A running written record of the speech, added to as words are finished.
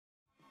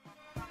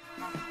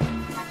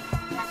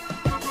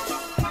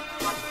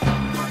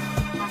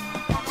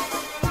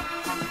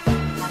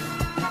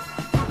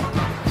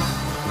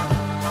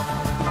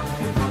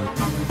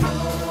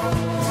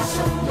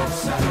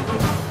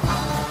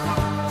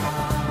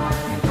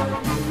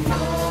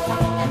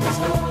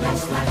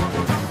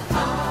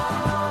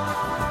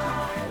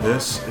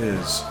This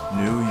is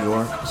New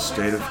York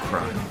State of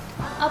Crime.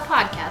 A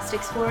podcast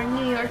exploring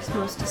New York's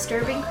most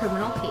disturbing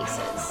criminal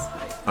cases.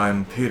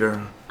 I'm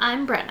Peter.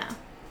 I'm Brenna.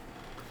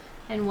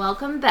 And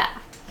welcome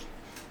back.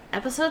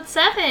 Episode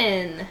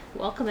 7.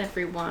 Welcome,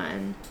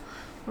 everyone.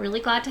 Really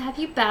glad to have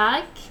you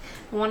back.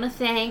 I want to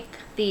thank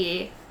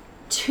the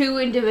 2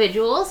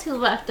 individuals who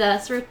left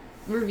us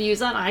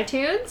reviews on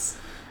iTunes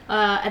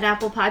and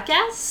Apple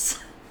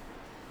Podcasts.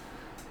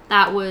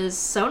 That was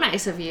so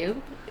nice of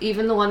you.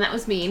 Even the one that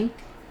was mean.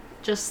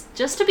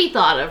 Just to be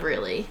thought of,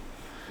 really.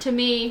 To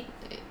me,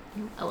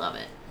 I love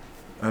it.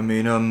 I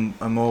mean,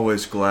 I'm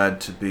always glad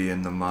to be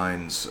in the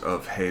minds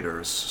of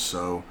haters,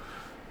 so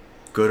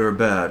good or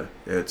bad,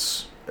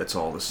 it's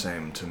all the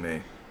same to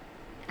me.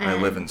 I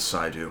live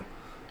inside you.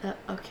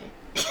 Okay.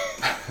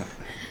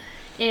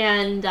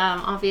 And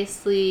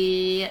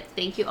obviously,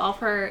 thank you all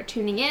for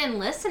tuning in and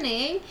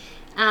listening.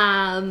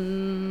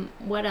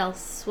 What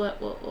else?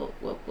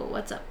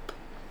 What's up?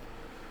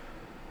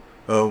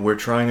 We're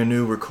trying a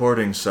new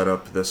recording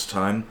setup this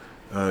time.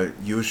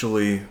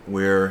 Usually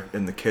we're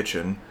in the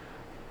kitchen,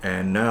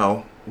 and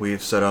now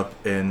we've set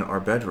up in our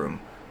bedroom.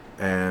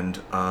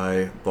 And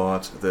I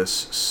bought this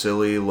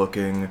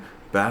silly-looking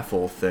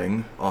baffle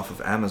thing off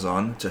of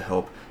Amazon to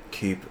help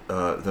keep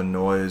the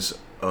noise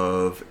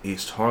of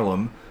East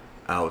Harlem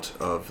out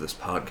of this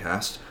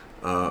podcast.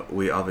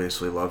 We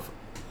obviously love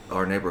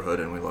our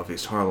neighborhood and we love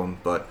East Harlem,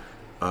 but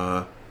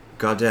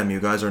goddamn, you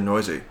guys are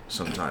noisy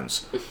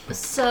sometimes.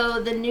 So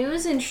the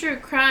news and true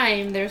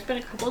crime, there's been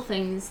a couple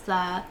things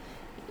that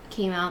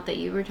came out that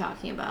you were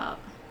talking about.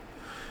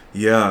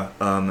 Yeah,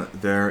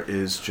 there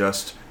is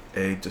just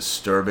a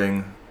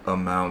disturbing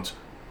amount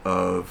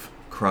of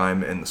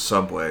crime in the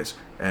subways,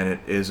 and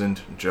it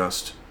isn't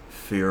just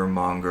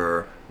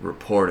fearmonger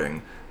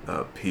reporting.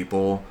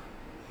 People,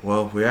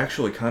 well, we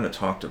actually kind of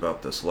talked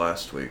about this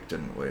last week,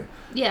 didn't we?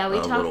 Yeah,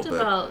 we talked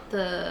about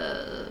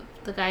the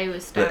guy who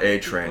was stabbed. The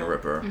A-Train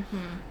Ripper.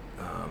 Mm-hmm.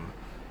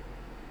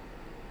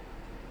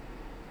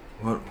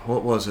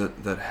 What was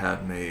it that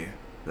had me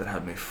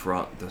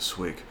fraught this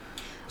week?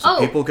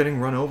 Was it people getting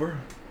run over?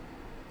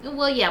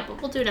 Well, yeah,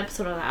 but we'll do an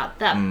episode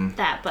on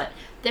that. But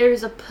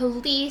there's a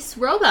police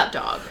robot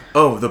dog.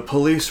 Oh, the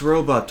police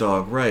robot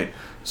dog, right.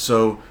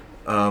 So,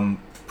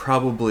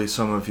 probably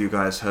some of you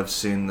guys have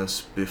seen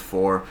this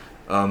before.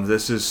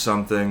 This is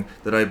something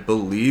that I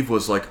believe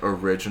was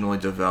originally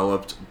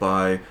developed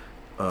by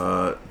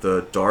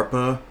the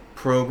DARPA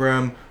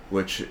program,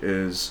 which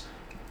is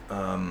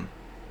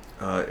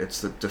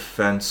it's the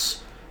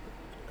Defense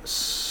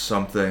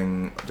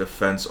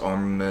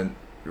Armament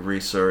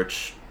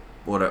Research,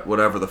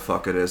 whatever the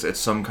fuck it is. It's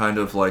some kind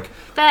of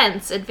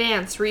Defense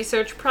Advanced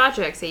Research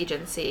Projects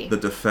Agency. The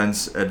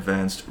Defense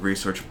Advanced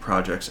Research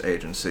Projects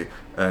Agency,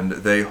 and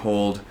they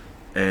hold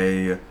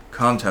a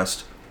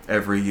contest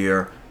every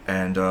year,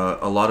 and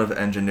a lot of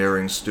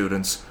engineering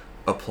students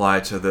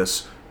apply to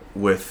this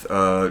with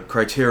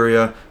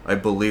criteria. I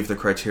believe the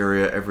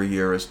criteria every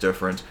year is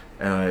different,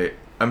 and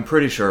I'm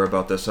pretty sure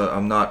about this.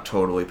 I'm not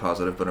totally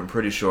positive, but I'm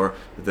pretty sure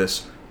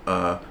this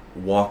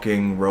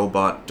walking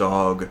robot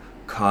dog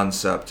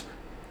concept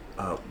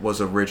was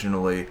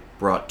originally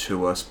brought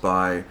to us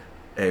by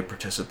a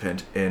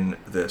participant in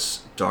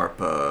this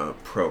DARPA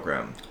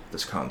program,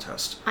 this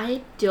contest.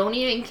 I don't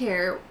even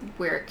care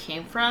where it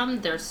came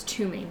from. There's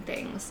 2 main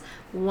things.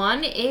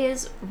 One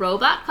is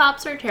robot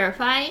cops are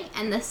terrifying,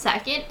 and the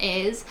second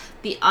is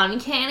the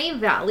uncanny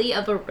valley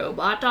of a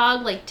robot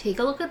dog. Take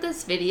a look at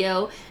this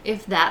video.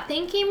 If that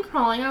thing came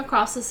crawling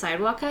across the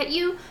sidewalk at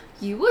you,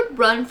 you would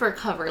run for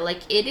cover.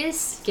 It is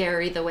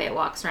scary the way it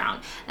walks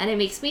around. And it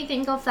makes me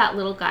think of that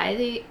little guy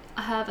they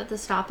have at the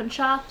Stop and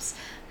Shops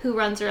who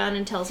runs around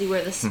and tells you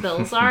where the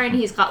spills are, and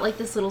he's got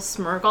this little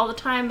smirk all the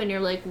time, and you're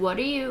like, what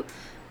are you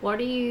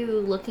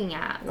looking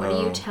at? What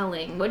are you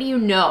telling? What do you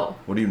know?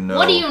 What do you know?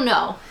 What do you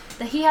know?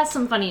 That he has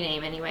some funny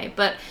name anyway,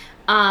 but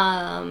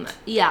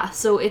yeah,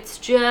 so it's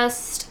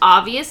just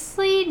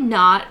obviously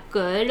not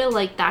good.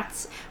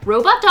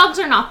 Robot dogs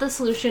are not the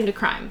solution to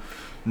crime.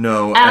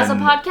 No. As a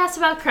podcast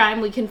about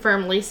crime, we can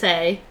firmly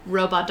say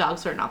robot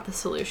dogs are not the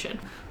solution.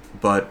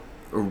 But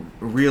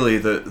really,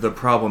 the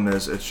problem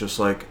is, it's just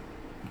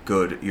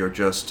good. You're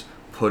just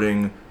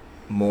putting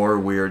more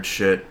weird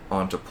shit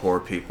onto poor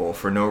people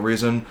for no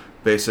reason.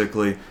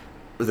 Basically,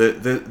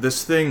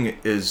 this thing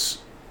is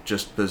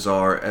just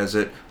bizarre, as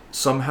it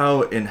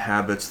somehow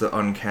inhabits the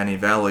uncanny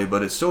valley,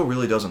 but it still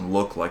really doesn't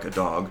look like a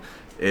dog.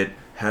 It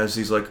has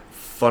these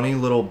funny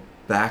little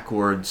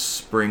backwards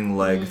spring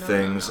leg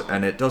things,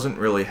 and it doesn't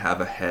really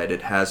have a head.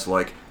 It has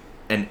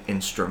an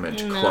instrument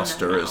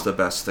cluster is the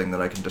best thing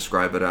that I can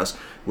describe it as,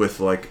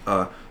 with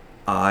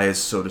eyes,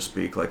 so to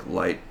speak,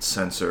 light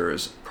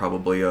sensors,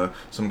 probably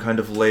some kind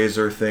of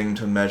laser thing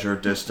to measure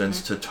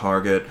distance to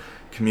target,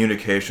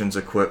 communications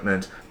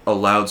equipment, a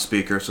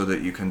loudspeaker so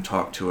that you can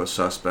talk to a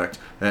suspect.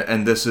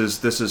 And this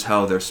is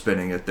how they're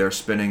spinning it. They're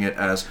spinning it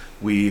as,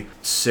 we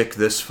sick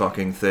this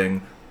fucking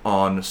thing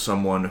on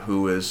someone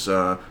who is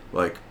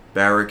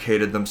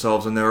barricaded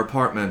themselves in their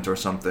apartment or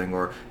something,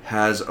 or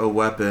has a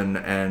weapon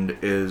and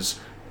is,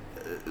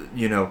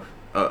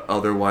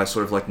 otherwise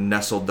sort of like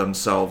nestled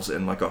themselves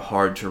in like a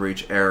hard to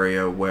reach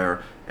area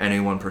where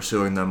anyone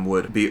pursuing them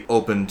would be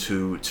open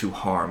to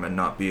harm and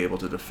not be able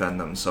to defend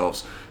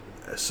themselves.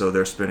 So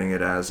they're spinning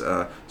it as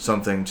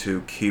something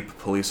to keep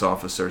police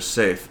officers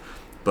safe,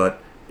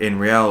 but in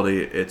reality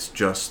it's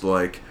just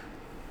like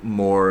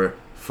more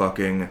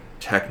fucking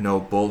techno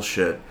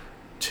bullshit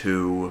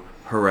to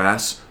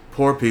harass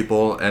poor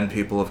people and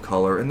people of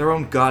color in their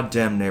own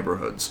goddamn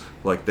neighborhoods.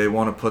 Like, they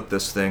want to put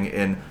this thing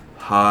in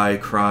high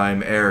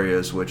crime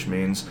areas, which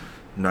means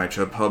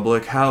NYCHA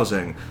public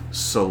housing,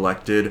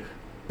 selected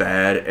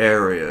bad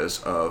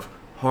areas of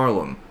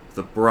Harlem,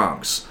 the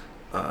Bronx,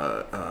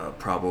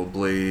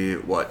 probably,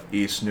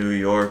 East New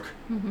York,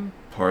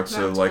 parts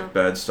of, like,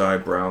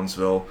 Bed-Stuy,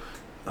 Brownsville.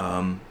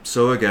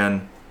 So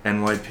again,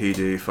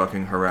 NYPD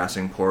fucking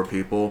harassing poor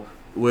people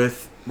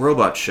with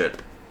robot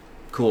shit.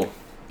 Cool.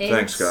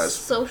 Thanks, guys.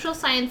 Social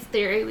science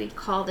theory, we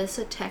call this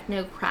a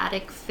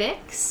technocratic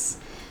fix,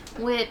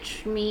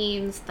 which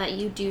means that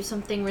you do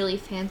something really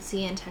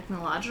fancy and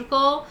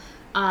technological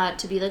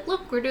to be like,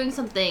 look, we're doing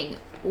something,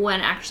 when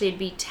actually it'd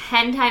be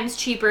 10 times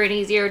cheaper and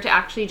easier to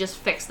actually just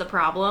fix the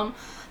problem.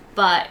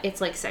 But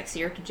it's like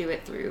sexier to do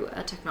it through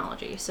a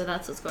technology. So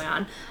that's what's going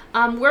on.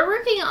 We're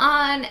working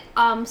on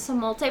some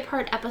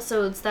multi-part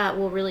episodes that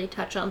will really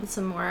touch on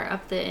some more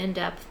of the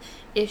in-depth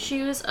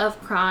issues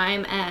of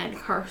crime and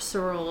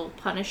carceral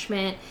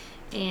punishment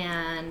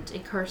and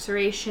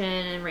incarceration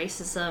and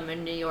racism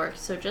in New York.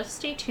 So just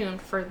stay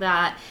tuned for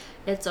that.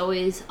 It's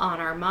always on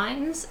our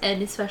minds,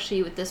 and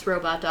especially with this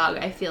robot dog,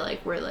 I feel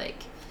like we're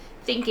like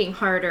thinking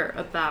harder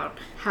about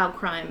how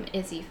crime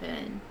is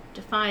even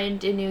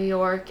defined in New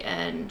York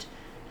and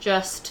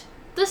just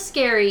the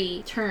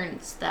scary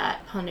turns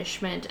that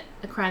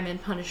crime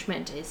and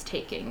punishment is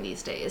taking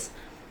these days.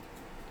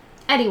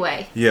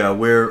 Anyway. Yeah,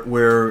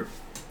 we're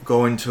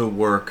going to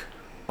work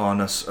on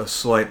a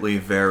slightly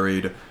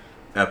varied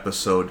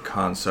episode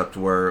concept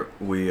where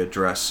we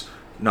address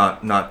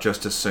not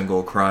just a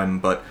single crime,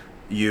 but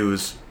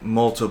use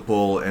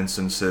multiple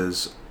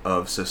instances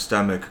of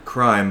systemic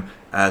crime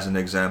as an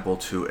example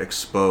to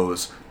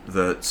expose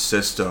the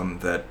system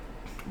that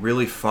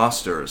really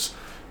fosters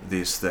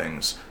these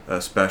things,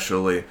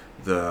 especially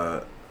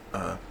the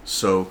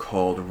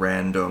so-called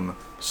random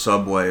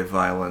subway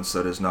violence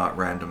that is not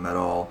random at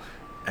all,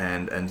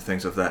 and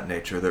things of that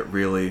nature that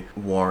really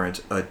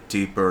warrant a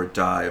deeper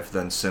dive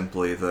than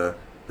simply the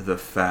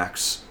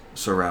facts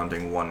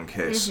surrounding one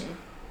case. Mm-hmm.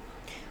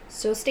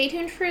 So stay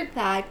tuned for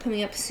that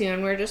coming up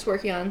soon. We're just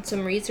working on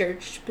some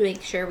research to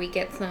make sure we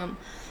get some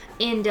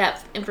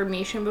in-depth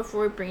information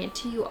before we bring it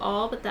to you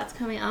all, but that's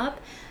coming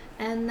up.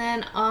 And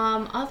then,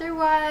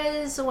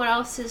 otherwise, what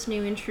else is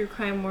new in True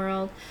Crime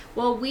World?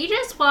 Well, we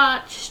just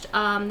watched,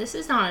 this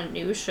is not a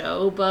new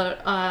show,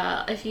 but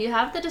if you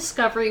have the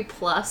Discovery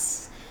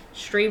Plus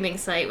streaming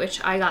site,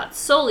 which I got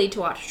solely to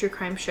watch true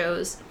crime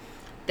shows,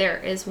 there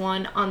is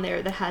one on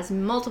there that has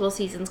multiple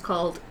seasons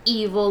called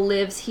Evil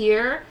Lives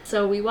Here.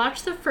 So we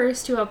watched the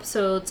first 2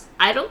 episodes.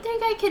 I don't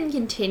think I can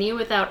continue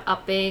without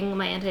upping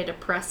my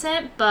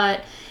antidepressant,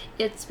 but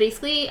it's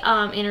basically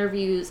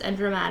interviews and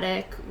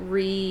dramatic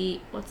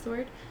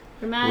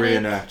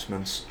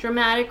reenactments.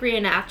 Dramatic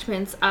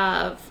reenactments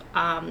of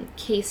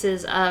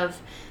cases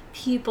of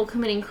people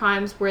committing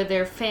crimes where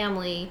their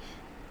family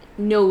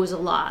knows a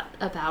lot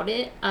about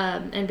it,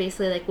 and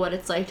basically like what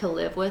it's like to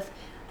live with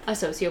a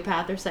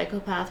sociopath or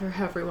psychopath, or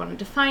however you want to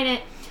define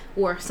it,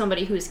 or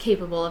somebody who is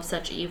capable of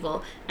such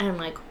evil, and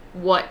like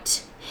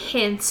what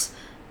hints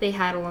they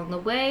had along the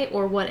way,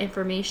 or what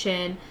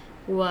information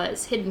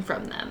was hidden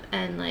from them,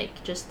 and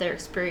like just their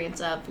experience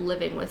of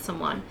living with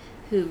someone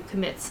who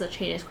commits such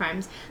heinous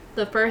crimes.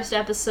 The first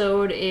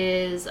episode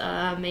is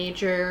a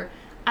major...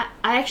 I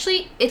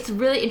actually, it's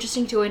really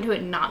interesting to go into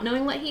it not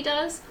knowing what he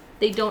does.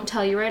 They don't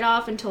tell you right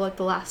off until like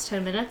the last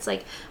 10 minutes,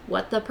 like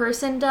what the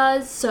person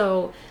does.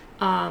 So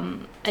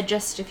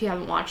just if you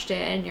haven't watched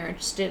it and you're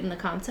interested in the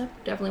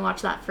concept, definitely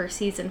watch that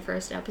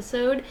first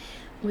episode,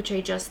 which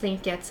I just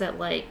think gets at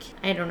like,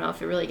 I don't know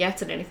if it really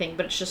gets at anything,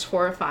 but it's just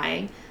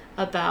horrifying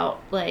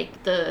about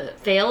like the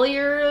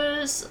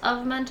failures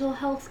of mental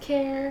health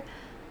care.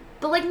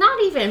 But like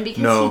not even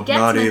because he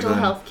gets mental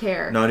health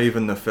care. Not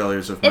even the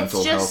failures of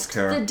mental health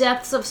care. It's just the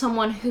depths of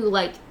someone who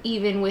like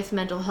even with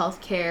mental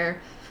health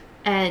care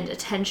and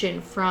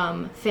attention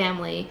from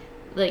family,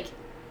 like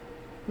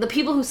the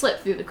people who slip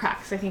through the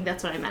cracks. I think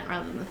that's what I meant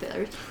rather than the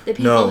failures. The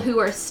people who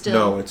are still...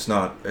 No, it's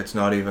not. It's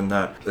not even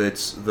that.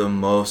 It's the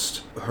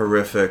most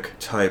horrific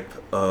type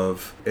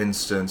of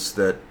instance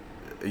that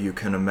you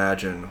can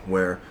imagine,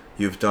 where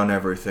you've done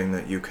everything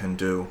that you can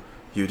do,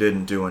 you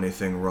didn't do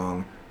anything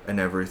wrong, and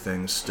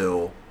everything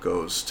still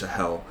goes to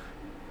hell.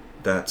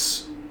 That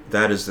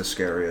is the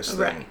scariest thing.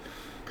 Right.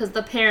 Because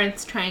the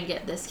parents try and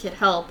get this kid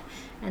help,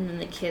 and then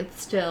the kid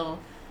still...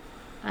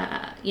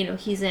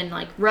 he's in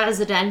like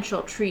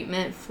residential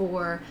treatment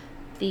for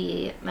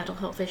the mental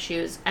health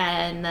issues,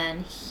 and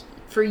then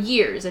for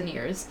years and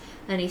years,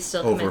 and he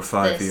still over commits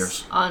 5 this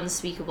years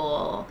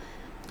unspeakable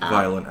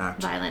Violent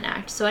act. Violent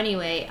act. So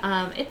anyway,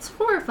 it's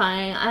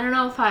horrifying. I don't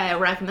know if I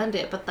recommend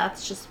it, but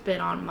that's just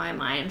been on my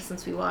mind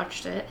since we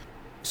watched it.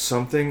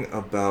 Something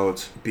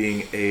about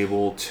being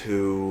able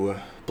to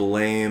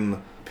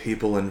blame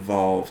people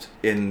involved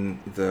in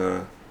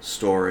the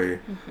story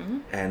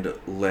and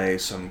lay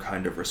some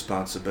kind of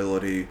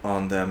responsibility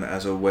on them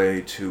as a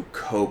way to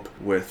cope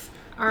with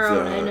our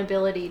own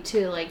inability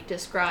to like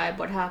describe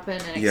what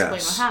happened and explain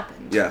what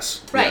happened.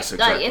 Yes. Right. Yes,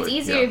 exactly. Like, it's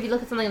easier if you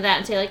look at something like that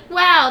and say like,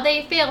 wow,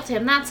 they failed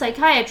him. That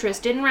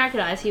psychiatrist didn't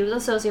recognize he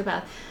was a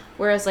sociopath.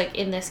 Whereas like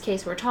in this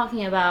case we're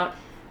talking about,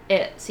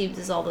 it seems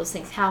as all those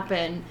things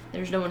happen.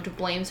 There's no one to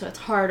blame, so it's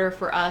harder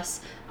for us.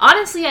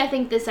 Honestly, I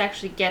think this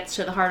actually gets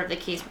to the heart of the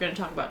case we're going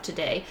to talk about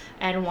today,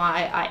 and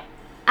why I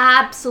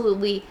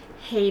absolutely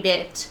hate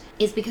it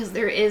is because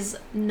there is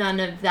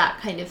none of that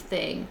kind of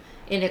thing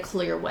in a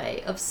clear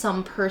way of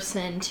some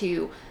person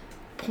to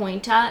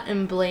point at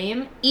and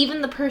blame.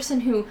 Even the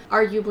person who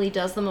arguably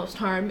does the most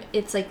harm,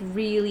 it's like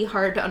really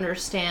hard to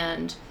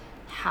understand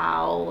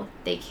how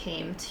they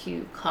came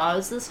to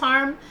cause this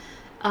harm.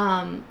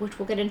 Which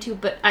we'll get into,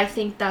 but I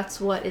think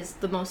that's what is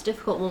the most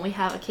difficult when we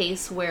have a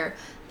case where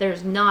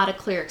there's not a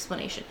clear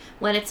explanation.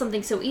 When it's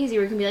something so easy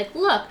where you can be like,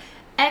 look,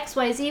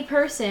 XYZ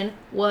person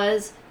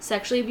was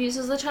sexually abused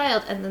as a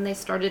child, and then they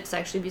started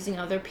sexually abusing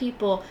other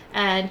people,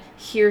 and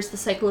here's the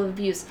cycle of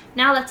abuse.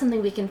 Now that's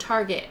something we can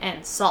target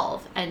and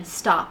solve and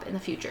stop in the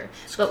future.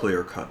 It's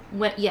clear cut.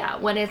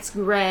 When it's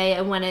gray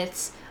and when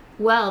it's,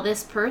 well,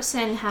 this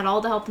person had all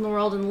the help in the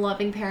world and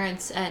loving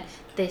parents, and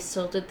they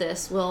still did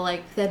this. Well,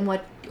 like, then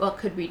what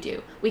could we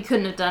do? We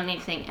couldn't have done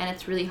anything, and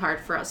it's really hard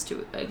for us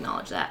to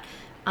acknowledge that.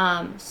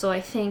 So I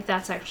think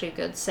that's actually a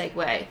good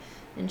segue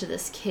into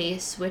this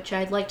case, which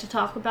I'd like to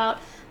talk about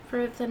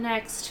for the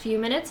next few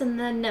minutes and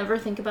then never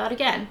think about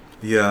again.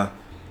 Yeah,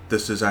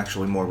 this is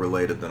actually more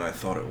related than I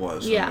thought it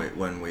was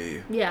when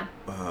we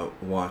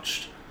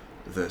watched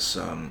this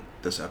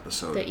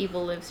episode. The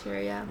Evil Lives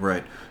Here, yeah.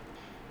 Right.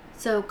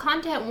 So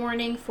content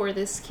warning for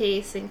this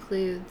case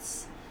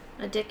includes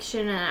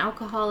addiction and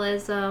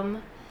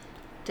alcoholism,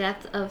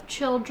 death of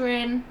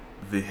children,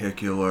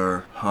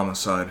 vehicular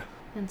homicide,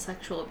 and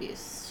sexual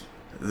abuse.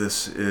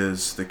 This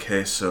is the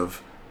case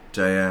of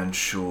Diane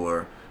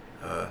Schuler,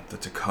 the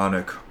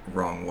Taconic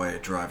Wrong Way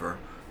driver.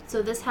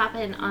 So this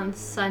happened on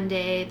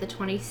Sunday, the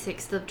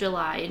 26th of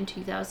July in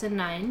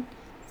 2009.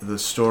 The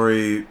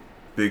story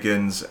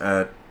begins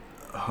at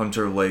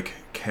Hunter Lake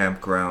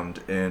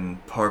Campground in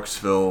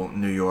Parksville,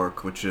 New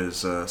York, which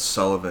is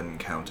Sullivan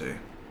County.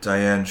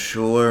 Diane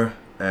Schuler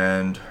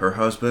and her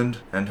husband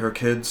and her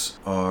kids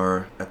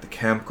are at the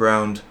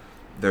campground.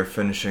 They're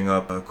finishing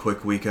up a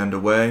quick weekend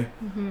away,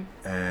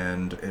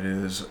 and it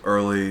is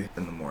early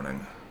in the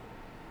morning.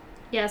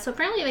 Yeah, so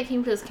apparently they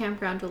came to this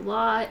campground a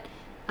lot.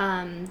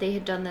 They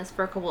had done this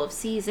for a couple of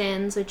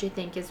seasons, which I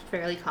think is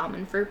fairly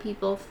common for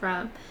people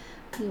from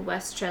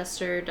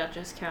Westchester,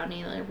 Dutchess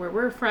County, like where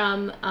we're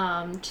from,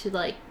 to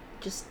like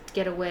just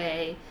get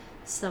away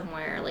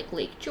somewhere like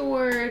Lake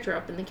George or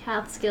up in the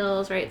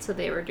Catskills, right? So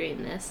they were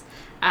doing this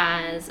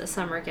as a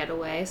summer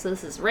getaway. So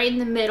this is right in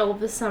the middle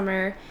of the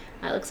summer.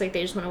 It looks like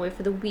they just went away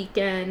for the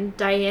weekend.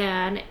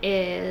 Diane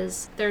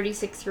is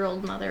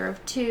 36-year-old mother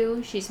of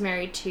 2. She's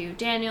married to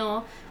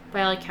Daniel.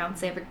 By all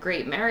accounts, they have a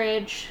great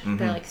marriage.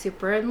 They're like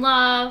super in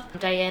love.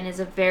 Diane is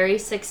a very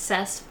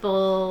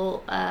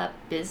successful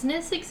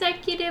business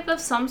executive of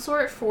some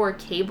sort for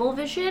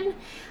Cablevision.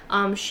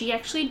 She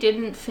actually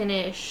didn't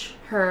finish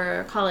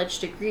her college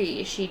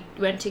degree. She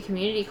went to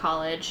community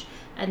college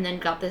and then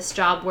got this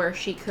job where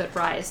she could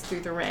rise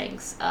through the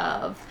ranks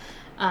of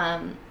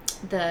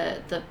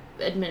the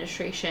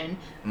administration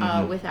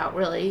without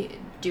really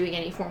doing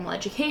any formal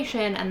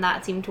education, and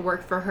that seemed to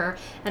work for her.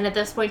 And at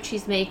this point,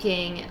 she's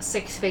making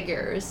 6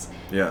 figures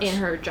in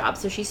her job.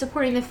 So she's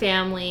supporting the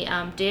family.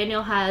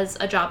 Daniel has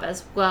a job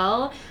as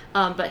well,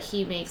 but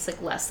he makes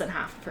like less than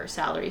half of her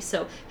salary.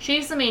 So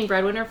she's the main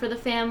breadwinner for the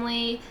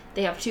family.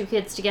 They have 2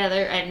 kids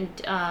together, and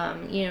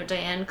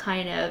Diane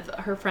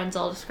her friends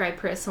all describe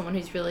her as someone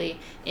who's really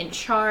in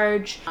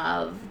charge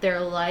of their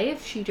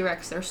life. She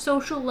directs their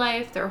social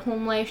life, their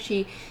home life.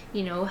 She,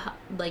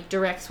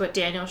 directs what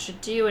Daniel should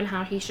do and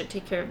how he should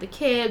take care of the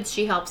kids.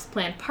 She helps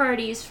plan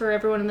parties for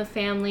everyone in the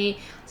family.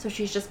 So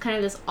she's just kind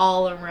of this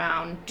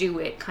all-around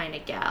do-it kind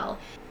of gal.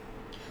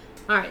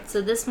 Alright,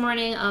 so this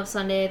morning of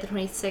Sunday, the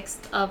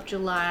 26th of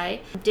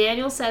July,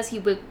 Daniel says he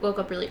woke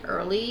up really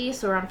early,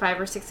 so around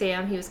 5 or 6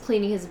 a.m. he was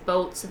cleaning his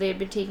boat, so they had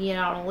been taking it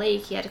out on a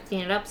lake. He had to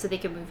clean it up so they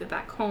could move it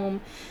back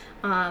home.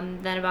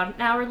 Then about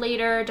an hour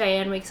later,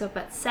 Diane wakes up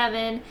at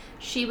 7.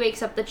 She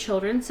wakes up the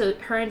children, so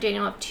her and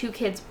Daniel have 2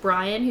 kids,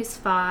 Brian, who's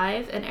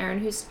 5, and Aaron,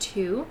 who's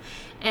 2.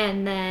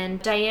 And then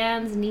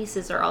Diane's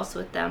nieces are also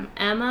with them,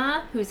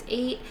 Emma, who's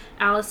 8,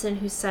 Allison,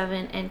 who's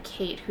 7, and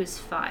Kate, who's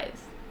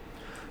 5.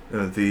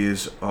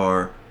 These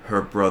are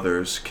her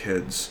brother's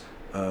kids,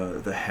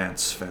 the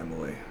Hance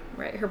family.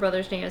 Right, her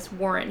brother's name is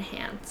Warren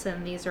Hance,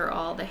 and these are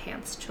all the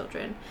Hance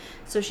children.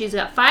 So she's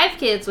got 5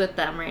 kids with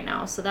them right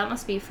now, so that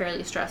must be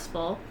fairly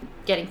stressful,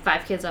 getting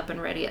 5 kids up and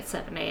ready at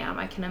 7 a.m.,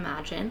 I can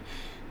imagine.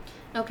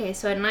 Okay,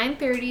 so at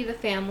 9:30, the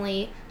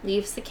family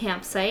leaves the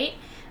campsite.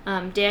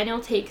 Daniel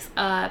takes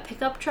a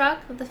pickup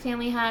truck that the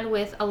family had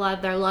with a lot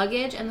of their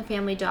luggage and the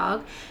family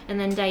dog, and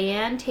then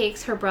Diane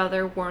takes her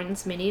brother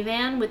Warren's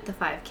minivan with the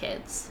 5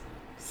 kids.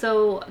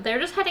 So they're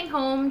just heading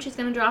home. She's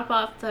going to drop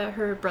off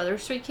her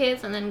brother's 3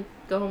 kids and then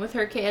go home with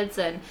her kids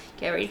and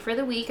get ready for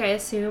the week, I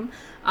assume.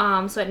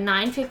 So at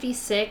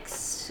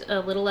 9:56, a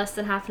little less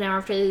than half an hour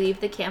after they leave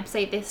the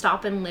campsite, they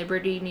stop in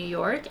Liberty, New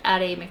York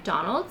at a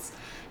McDonald's.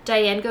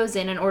 Diane goes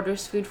in and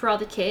orders food for all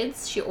the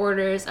kids. She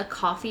orders a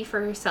coffee for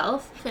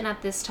herself. And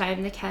at this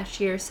time, the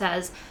cashier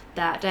says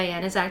that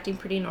Diane is acting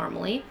pretty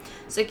normally.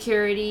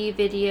 Security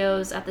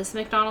videos at this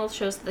McDonald's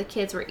shows that the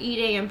kids were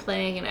eating and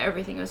playing and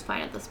everything was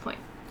fine at this point.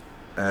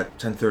 At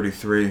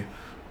 10:33,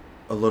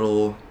 a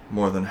little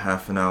more than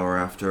half an hour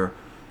after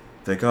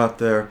they got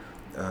there,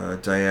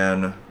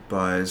 Diane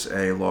buys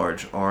a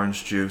large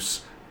orange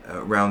juice,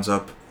 rounds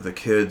up the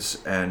kids,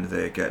 and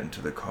they get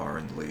into the car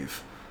and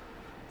leave.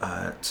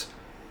 At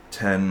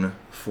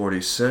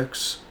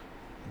 10:46,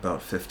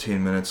 about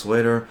 15 minutes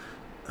later,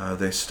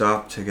 they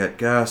stop to get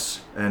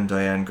gas, and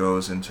Diane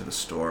goes into the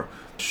store.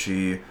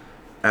 She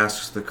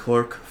asks the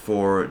clerk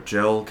for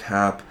gel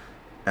cap,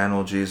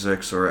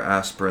 analgesics, or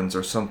aspirins,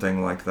 or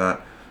something like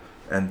that,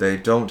 and they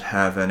don't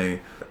have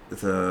any.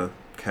 The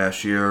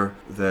cashier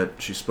that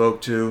she spoke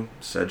to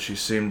said she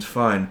seemed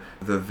fine.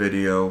 The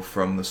video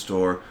from the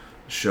store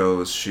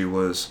shows she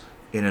was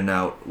in and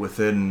out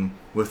within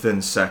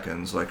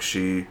seconds. Like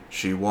she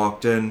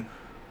walked in,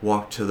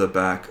 walked to the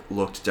back,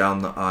 looked down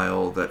the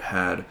aisle that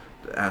had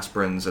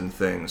aspirins and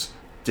things,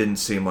 didn't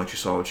seem like she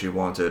saw what she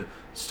wanted,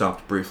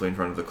 stopped briefly in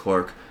front of the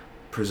clerk,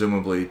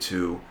 presumably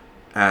to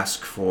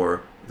ask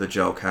for the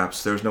gel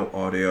caps. There's no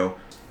audio.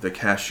 The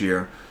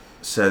cashier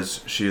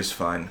says she is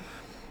fine.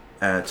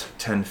 At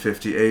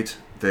 10:58,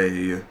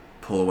 they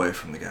pull away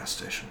from the gas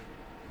station.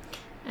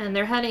 And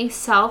they're heading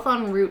south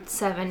on Route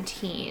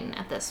 17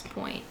 at this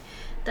point.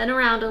 Then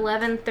around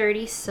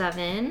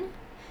 11:37,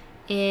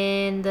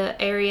 in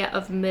the area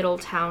of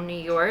Middletown, New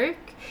York,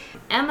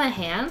 Emma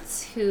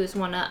Hance, who's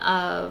one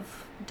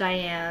of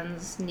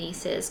Diane's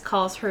nieces,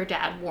 calls her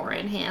dad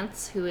Warren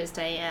Hance, who is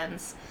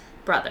Diane's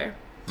brother.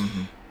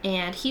 Mm-hmm.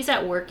 And he's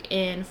at work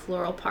in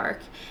Floral Park.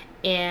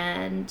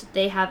 And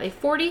they have a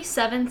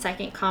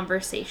 47-second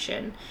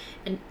conversation.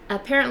 And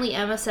apparently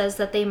Emma says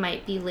that they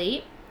might be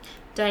late.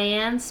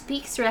 Diane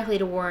speaks directly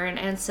to Warren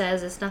and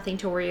says it's nothing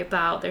to worry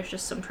about. There's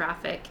just some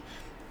traffic.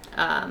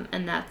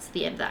 And that's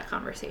the end of that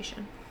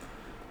conversation.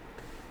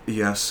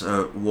 Yes,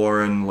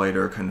 Warren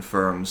later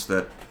confirms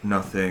that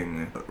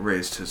nothing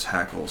raised his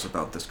hackles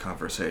about this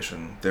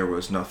conversation. There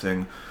was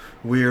nothing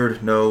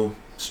weird, no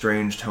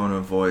strange tone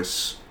of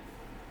voice,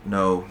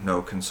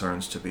 no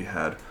concerns to be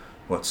had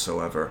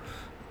whatsoever.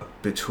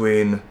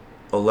 Between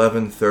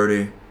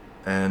 11:30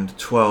 and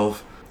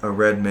 12, a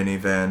red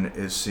minivan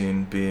is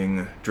seen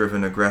being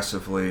driven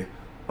aggressively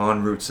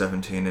on Route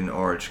 17 in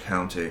Orange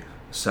County,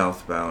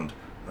 southbound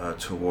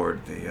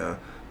toward the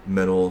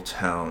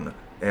Middletown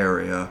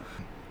area.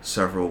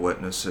 Several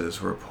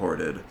witnesses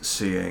reported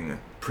seeing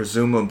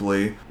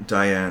presumably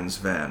Diane's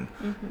van.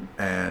 Mm-hmm.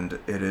 And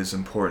it is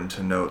important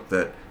to note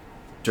that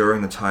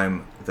during the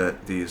time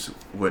that these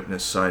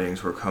witness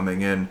sightings were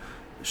coming in,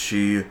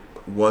 she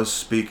was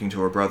speaking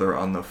to her brother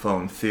on the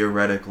phone,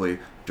 theoretically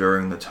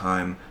during the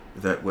time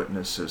that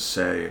witnesses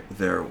say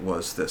there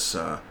was this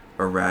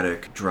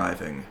erratic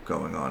driving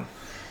going on.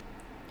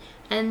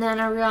 And then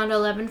around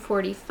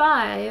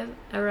 11:45,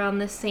 around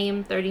the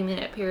same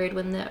 30-minute period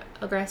when the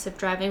aggressive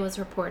driving was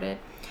reported,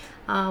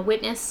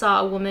 witness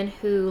saw a woman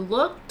who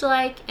looked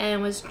like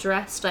and was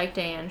dressed like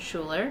Diane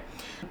Schuler,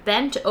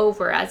 bent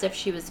over as if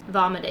she was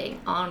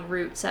vomiting on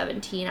Route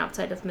 17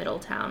 outside of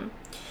Middletown.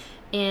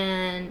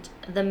 And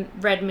the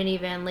red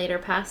minivan later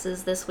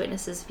passes this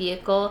witness's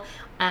vehicle,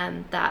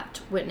 and that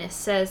witness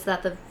says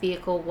that the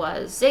vehicle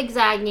was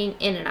zigzagging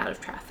in and out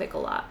of traffic a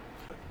lot.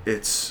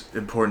 It's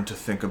important to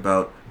think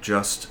about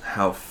just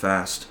how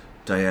fast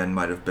Diane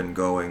might have been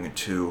going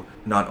to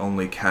not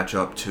only catch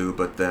up to,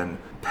 but then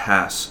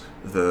pass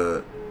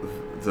the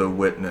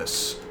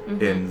witness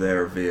mm-hmm. in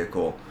their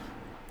vehicle.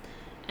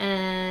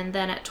 And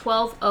then at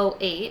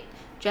 12:08,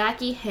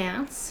 Jackie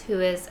Hance, who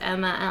is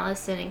Emma,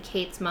 Allison, and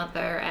Kate's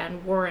mother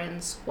and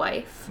Warren's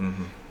wife,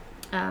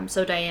 mm-hmm.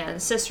 So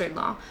Diane's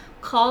sister-in-law,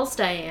 calls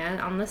Diane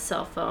on the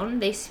cell phone.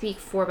 They speak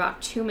for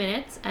about 2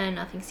 minutes, and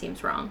nothing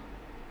seems wrong.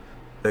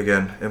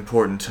 Again,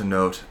 important to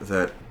note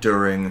that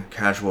during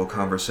casual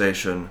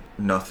conversation,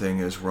 nothing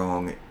is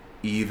wrong,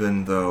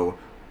 even though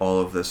all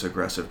of this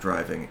aggressive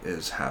driving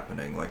is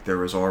happening. Like,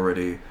 there is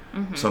already,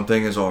 mm-hmm.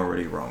 something is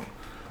already wrong.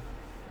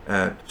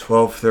 At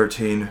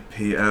 12:13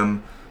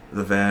 p.m.,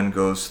 the van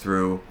goes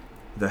through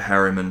the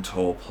Harriman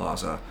Toll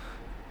Plaza,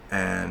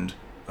 and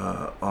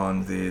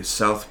on the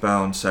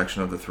southbound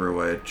section of the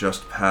thruway,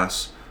 just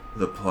past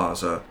the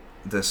plaza,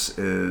 this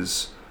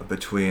is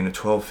between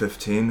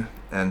 12:15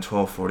 and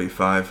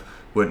 12:45,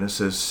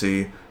 witnesses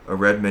see a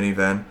red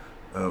minivan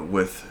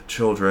with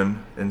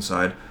children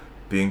inside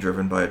being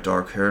driven by a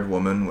dark-haired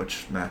woman,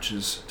 which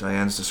matches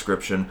Diane's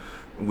description.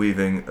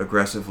 weaving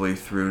aggressively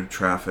through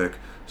traffic,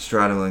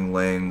 straddling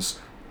lanes,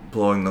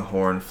 blowing the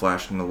horn,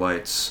 flashing the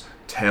lights,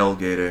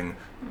 tailgating,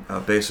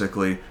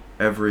 basically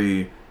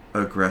every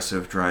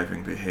aggressive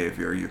driving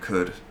behavior you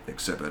could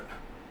exhibit.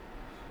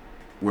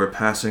 We're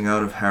passing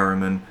out of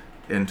Harriman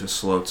into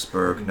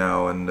Sloatsburg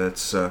now, and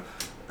it's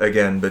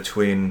again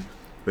between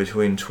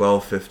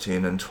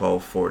 12:15 and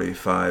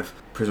 12:45,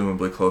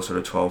 presumably closer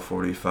to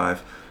 12:45.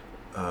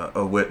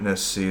 A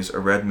witness sees a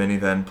red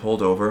minivan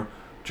pulled over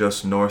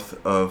just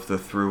north of the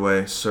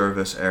thruway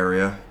service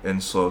area in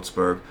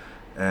Sloatsburg,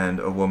 and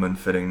a woman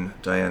fitting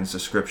Diane's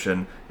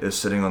description is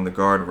sitting on the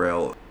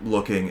guardrail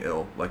looking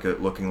ill,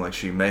 looking like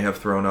she may have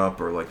thrown up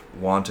or like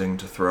wanting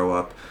to throw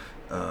up.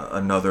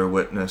 Another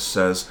witness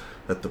says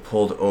that the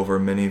pulled over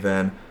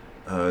minivan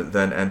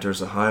then enters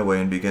the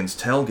highway and begins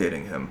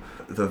tailgating him.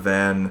 The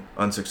van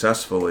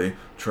unsuccessfully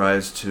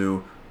tries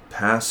to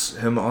pass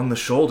him on the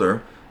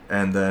shoulder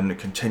and then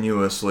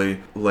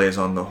continuously lays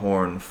on the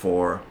horn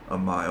for a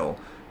mile.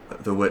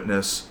 The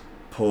witness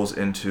pulls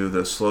into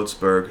the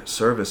Sloatsburg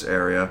service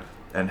area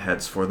and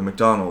heads for the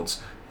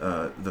McDonald's.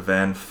 The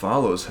van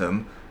follows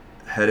him,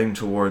 heading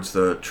towards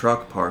the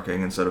truck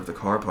parking instead of the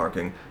car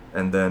parking,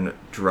 and then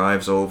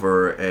drives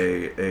over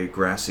a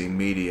grassy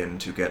median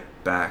to get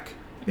back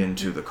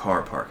into the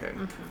car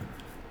parking.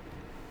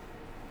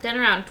 Then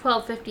around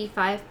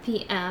 12:55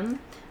 p.m.,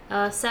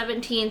 a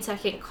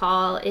 17-second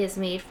call is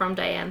made from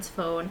Diane's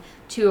phone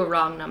to a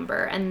wrong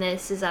number, and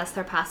this is as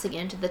they're passing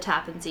into the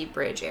Tappan Zee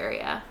Bridge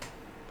area.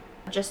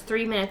 Just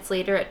 3 minutes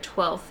later at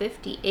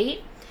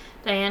 12:58,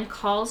 Diane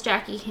calls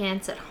Jackie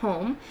Hance at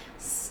home,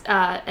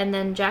 and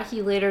then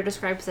Jackie later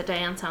describes that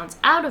Diane sounds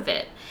out of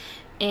it.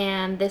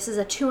 And this is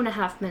a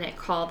 2.5-minute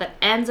call that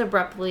ends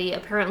abruptly.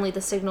 Apparently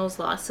the signal's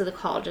lost, so the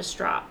call just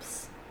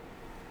drops.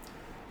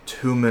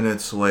 2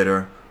 minutes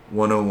later,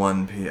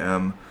 1:01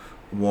 p.m.,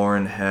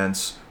 Warren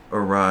Hance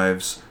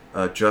arrives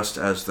just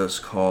as this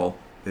call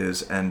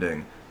is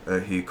ending.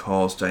 He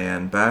calls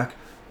Diane back.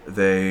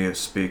 They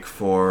speak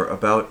for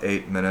about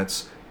 8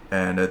 minutes,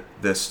 and at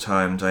this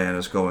time Diane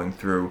is going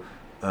through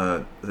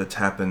the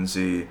Tappan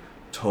Zee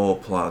toll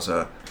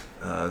plaza.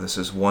 This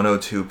is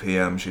 1:02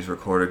 p.m. She's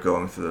recorded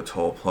going through the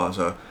toll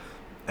plaza,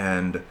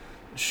 and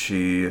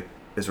she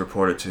is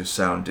reported to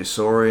sound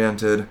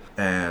disoriented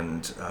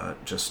and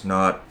just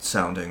not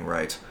sounding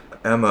right.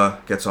 Emma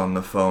gets on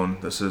the phone.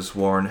 This is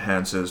Warren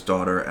Hance's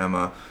daughter,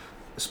 Emma,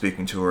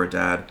 speaking to her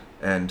dad,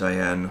 and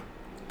Diane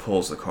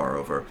pulls the car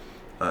over.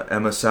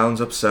 Emma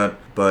sounds upset,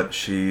 but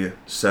she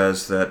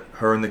says that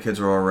her and the kids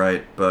are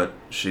alright, but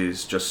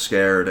she's just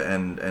scared,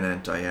 and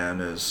Aunt Diane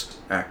is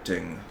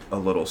acting a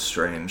little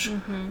strange.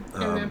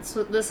 And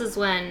this is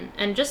when,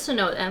 and just to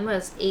note, Emma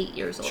is 8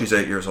 years old. She's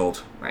 8 years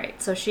old.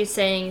 Right, so she's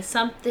saying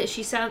something,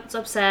 she sounds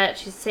upset,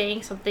 she's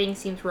saying something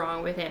seems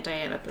wrong with Aunt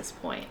Diane at this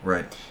point.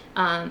 Right.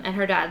 And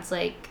her dad's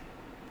like,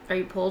 are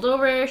you pulled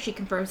over? She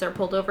confirms they're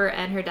pulled over,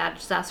 and her dad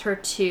just asks her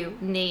to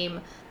name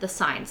the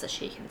signs that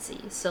she can see.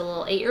 So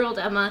little 8-year-old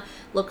Emma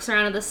looks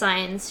around at the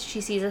signs.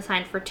 She sees a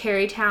sign for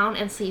Tarrytown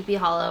and Sleepy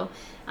Hollow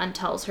and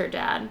tells her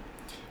dad.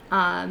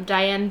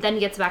 Diane then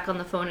gets back on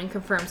the phone and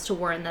confirms to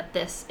Warren that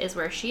this is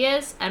where she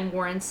is, and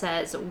Warren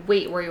says,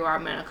 wait where you are,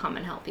 I'm going to come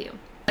and help you.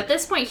 At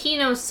this point, he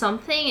knows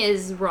something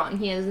is wrong.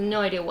 He has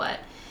no idea what,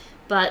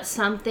 but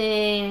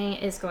something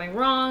is going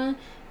wrong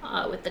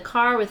with the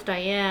car, with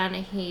Diane.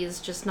 He's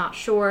just not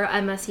sure.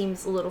 Emma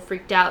seems a little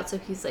freaked out, so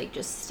he's like,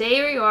 just stay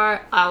where you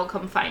are. I will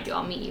come find you.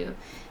 I'll meet you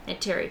at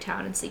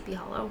Tarrytown and Sleepy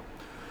Hollow.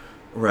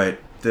 Right.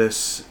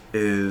 This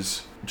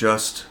is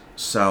just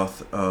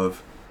south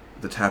of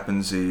the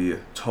Tappan Zee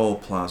toll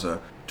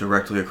plaza,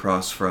 directly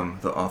across from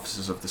the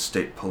offices of the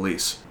state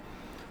police.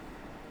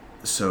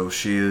 So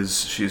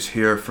she's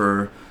here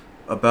for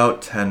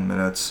about 10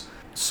 minutes.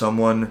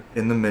 Someone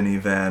in the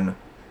minivan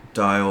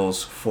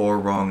dials 4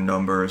 wrong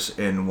numbers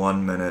in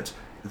 1 minute.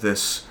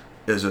 This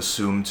is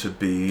assumed to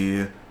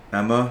be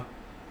Emma,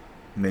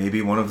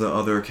 maybe one of the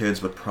other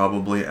kids, but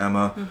probably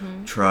Emma,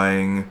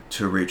 trying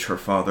to reach her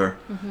father.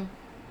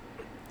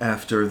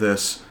 After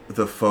this,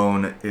 the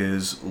phone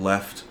is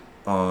left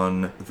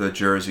on the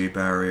Jersey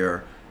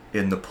barrier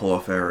in the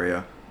pull-off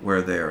area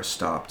where they are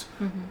stopped.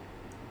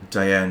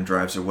 Diane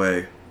drives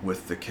away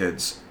with the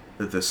kids.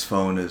 This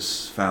phone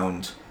is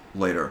found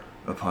later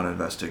upon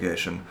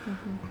investigation.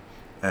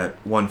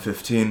 At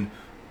 1:15,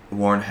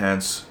 Warren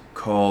Hance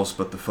calls,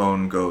 but the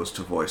phone goes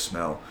to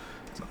voicemail.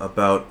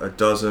 About a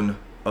dozen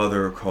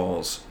other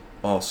calls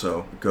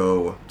also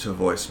go to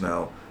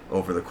voicemail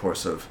over the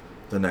course of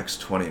the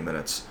next 20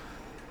 minutes.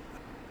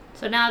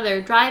 So now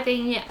they're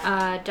driving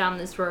down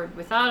this road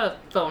without a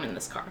phone in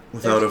this car.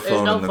 Without a phone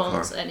in the car. There's no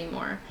phones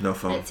anymore. No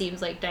phone. It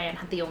seems like Diane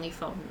had the only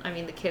phone. I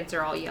mean, the kids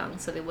are all young,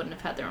 so they wouldn't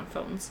have had their own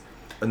phones.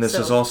 And this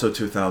is also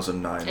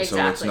 2009, Exactly.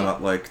 so it's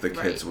not like the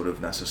kids would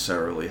have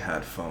necessarily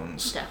had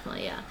phones.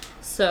 Definitely, yeah.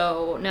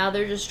 So now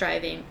they're just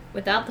driving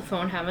without the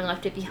phone, having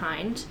left it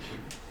behind.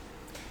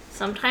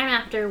 Sometime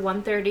after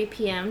 1:30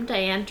 p.m.,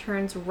 Diane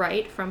turns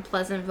right from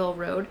Pleasantville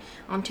Road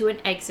onto an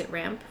exit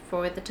ramp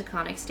for the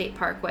Taconic State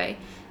Parkway,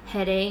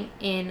 heading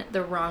in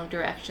the wrong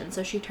direction.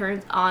 So she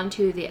turns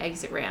onto the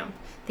exit ramp,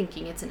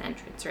 thinking it's an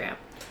entrance ramp.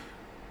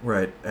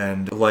 Right,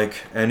 and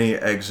like any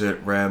exit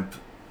ramp,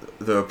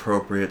 the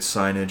appropriate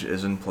signage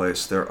is in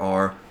place. There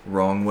are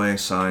wrong way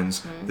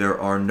signs. There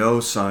are no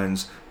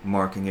signs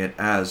marking it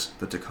as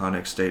the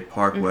Taconic State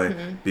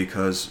Parkway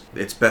because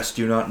it's best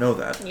you not know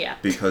that. Yeah.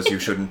 Because you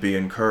shouldn't be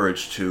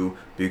encouraged to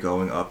be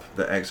going up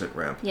the exit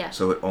ramp. Yeah.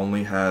 So it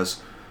only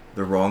has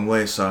the wrong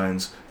way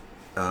signs.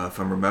 If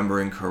I'm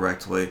remembering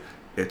correctly,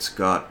 it's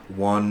got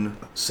one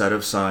set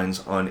of signs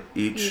on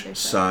each Either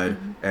side,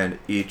 and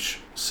each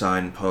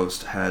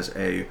signpost has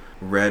a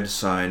red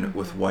sign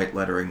with white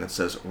lettering that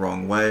says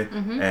wrong way,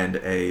 and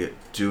a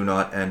do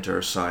not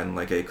enter sign,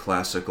 like a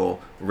classical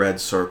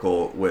red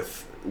circle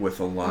with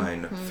a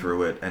line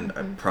through it,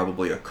 and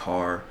probably a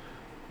car,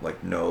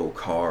 like no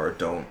car,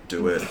 don't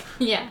do it.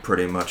 Yeah.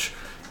 Pretty much.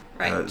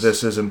 Right.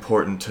 This is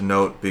important to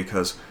note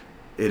because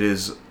it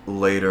is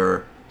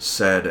later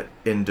said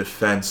in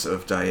defense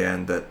of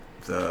Diane that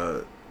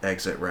the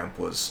exit ramp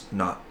was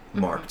not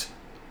marked.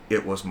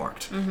 It was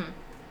marked.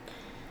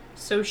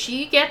 So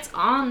she gets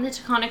on the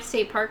Taconic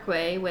State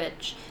Parkway,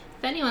 which,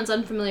 if anyone's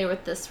unfamiliar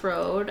with this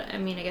road, I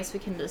mean, I guess we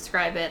can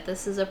describe it.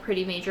 This is a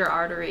pretty major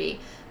artery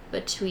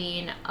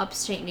between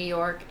upstate New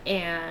York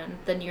and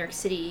the New York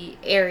City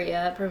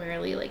area,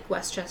 primarily like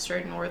Westchester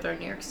and northern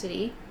New York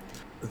City.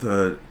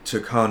 The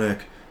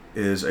Taconic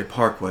is a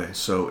parkway,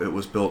 so it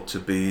was built to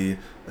be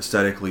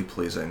aesthetically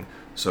pleasing.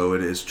 So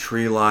it is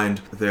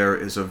tree-lined. There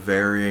is a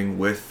varying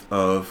width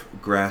of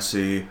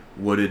grassy,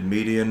 wooded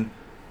median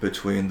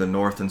between the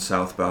north and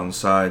southbound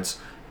sides,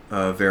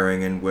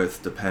 varying in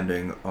width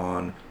depending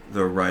on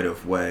the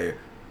right-of-way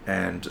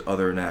and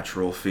other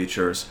natural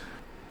features.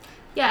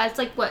 Yeah, it's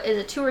like, what, is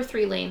it 2 or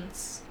 3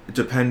 lanes?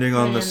 Depending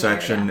on the in there,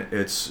 section, yeah.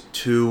 it's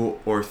 2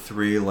 or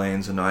 3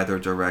 lanes in either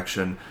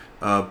direction.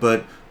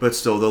 But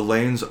still, the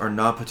lanes are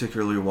not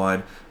particularly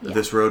wide. Yeah.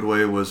 This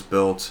roadway was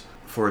built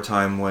for a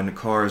time when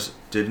cars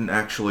didn't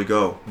actually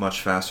go much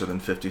faster than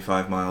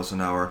 55 miles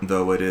an hour,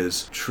 though it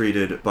is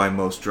treated by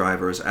most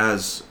drivers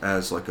as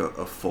like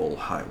a full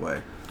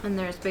highway. And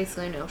there's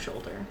basically no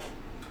shoulder.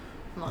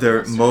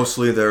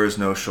 Mostly there is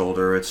no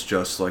shoulder. It's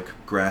just like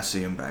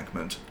grassy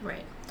embankment.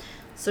 Right.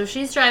 So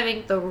she's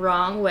driving the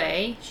wrong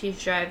way. She's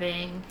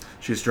driving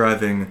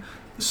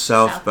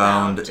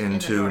southbound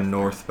into into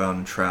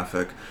northbound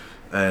traffic,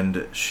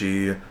 and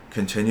she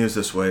continues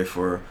this way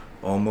for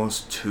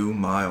almost 2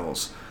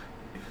 miles.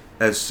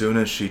 As soon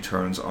as she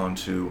turns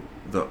onto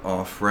the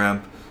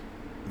off-ramp,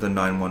 the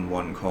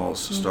 911 calls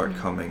start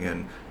coming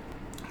in.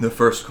 The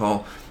first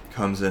call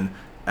comes in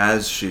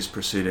as she's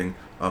proceeding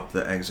up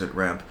the exit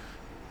ramp,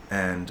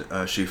 and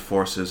she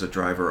forces a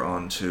driver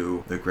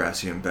onto the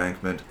grassy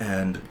embankment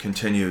and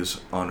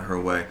continues on her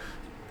way.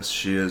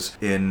 She is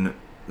in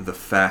the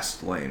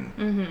fast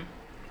lane.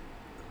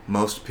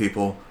 Most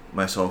people,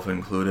 myself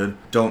included,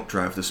 don't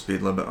drive the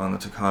speed limit on the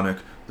Taconic.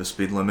 The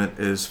speed limit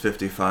is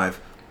 55,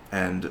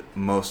 and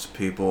most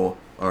people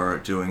are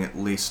doing at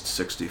least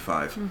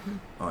 65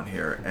 on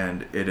here,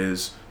 and it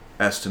is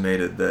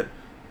estimated that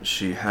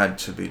she had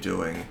to be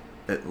doing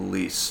at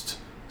least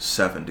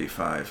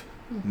 75,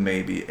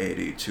 maybe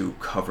 80, to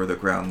cover the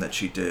ground that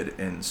she did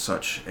in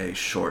such a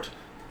short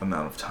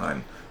amount of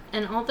time.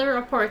 And all the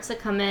reports that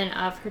come in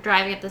of her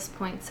driving at this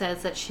point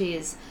says that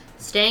she's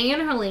staying in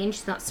her lane,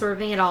 she's not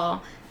swerving at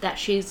all, that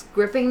she's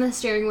gripping the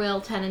steering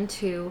wheel 10 and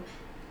 2,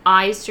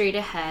 eyes straight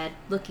ahead,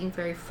 looking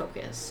very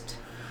focused.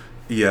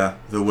 Yeah,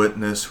 the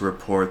witness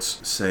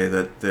reports say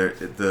that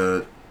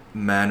the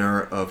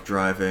manner of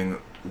driving,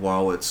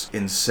 while it's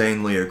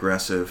insanely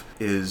aggressive,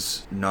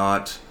 is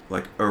not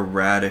like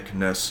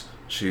erraticness.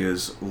 She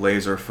is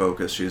laser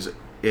focused. She's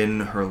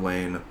in her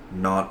lane,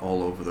 not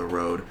all over the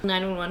road.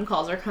 911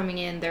 calls are coming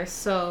in. They're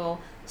so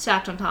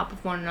stacked on top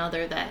of one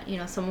another that,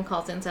 someone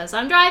calls in and says,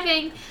 I'm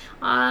driving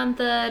on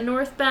the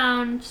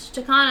northbound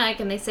Taconic,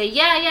 and they say,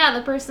 yeah,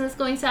 the person is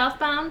going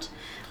southbound.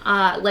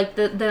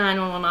 The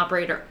 911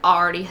 operator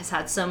already has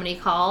had so many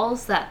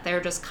calls that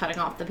they're just cutting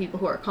off the people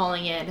who are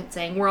calling in and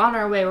saying, we're on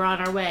our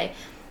way,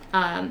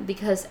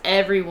 because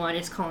everyone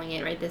is calling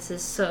in, right? This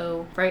is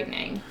so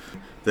frightening.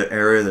 The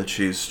area that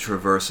she's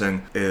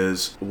traversing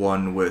is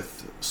one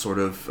with sort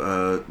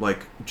of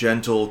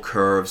gentle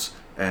curves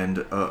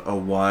and a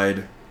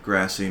wide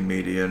grassy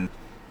median.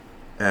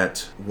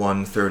 At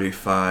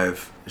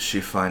 1:35,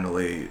 she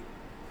finally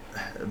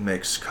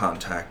makes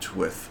contact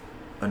with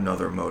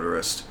another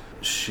motorist.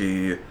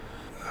 She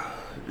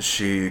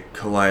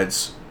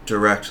collides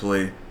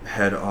directly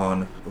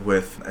head-on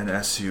with an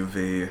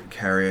SUV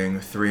carrying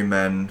 3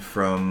 men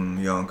from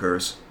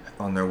Yonkers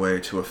on their way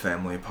to a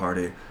family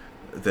party.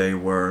 They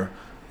were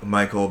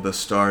Michael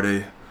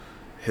Bastardi,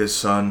 his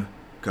son,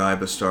 Guy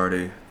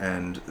Bastardi,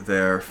 and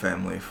their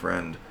family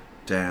friend,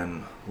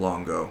 Dan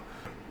Longo.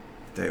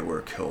 They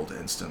were killed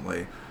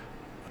instantly.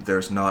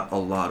 There's not a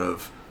lot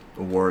of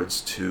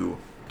words to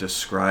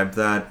describe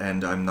that,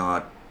 and I'm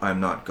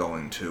not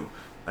going to.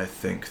 I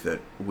think that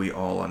we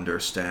all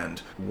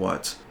understand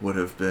what would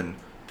have been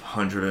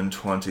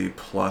 120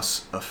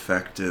 plus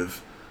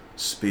effective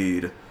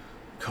speed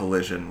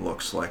collision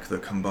looks like. The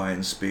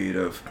combined speed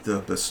of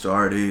the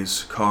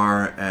Bastardes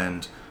car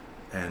and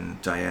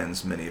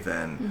Diane's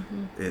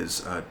minivan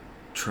is a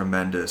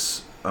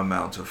tremendous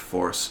amount of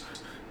force.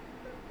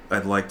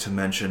 I'd like to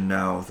mention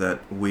now that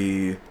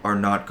we are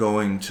not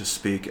going to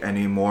speak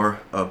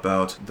anymore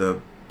about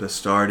the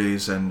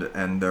Bastardes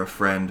and their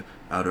friend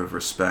out of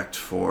respect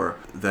for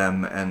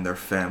them and their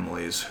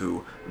families,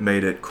 who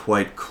made it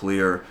quite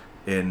clear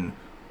in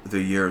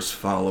the years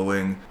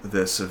following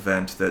this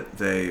event that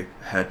they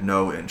had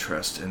no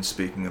interest in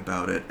speaking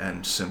about it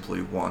and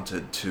simply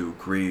wanted to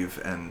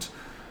grieve. And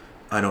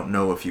I don't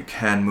know if you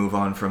can move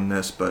on from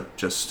this, but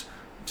just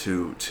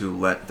to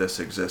let this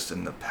exist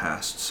in the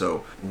past.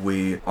 So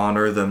we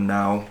honor them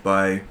now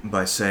by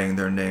saying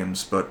their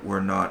names, but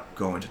we're not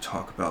going to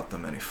talk about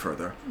them any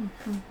further.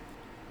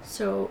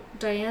 So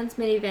Diane's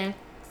minivan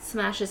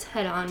smashes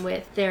head-on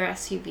with their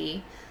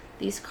SUV.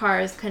 These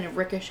cars kind of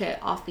ricochet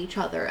off each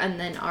other and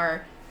then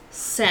are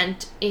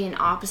sent in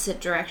opposite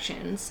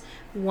directions.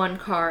 One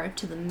car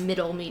to the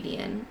middle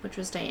median, which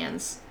was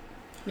Diane's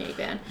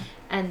minivan,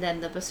 and then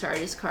the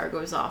Bastardes car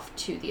goes off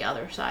to the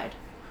other side.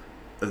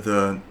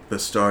 The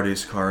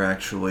Bastardes car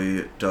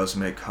actually does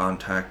make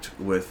contact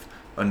with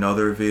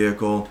another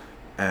vehicle.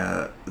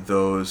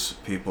 Those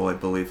people, I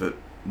believe it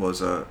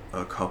was a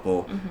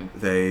couple,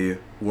 they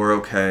were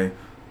okay,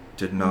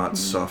 did not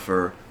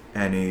suffer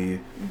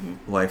any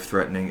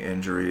life-threatening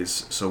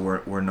injuries,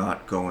 so we're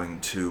not going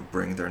to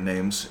bring their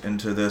names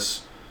into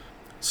this.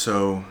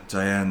 So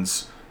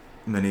Diane's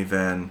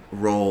minivan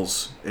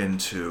rolls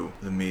into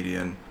the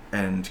median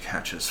and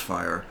catches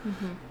fire.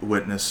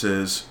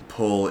 Witnesses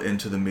pull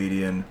into the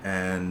median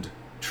and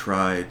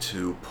try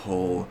to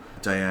pull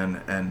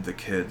Diane and the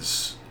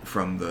kids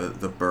from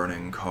the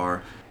burning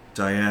car.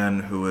 Diane,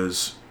 who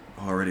is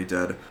already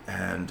dead,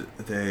 and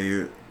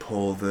they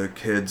pull the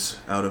kids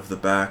out of the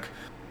back.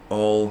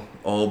 All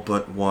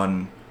but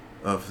one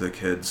of the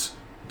kids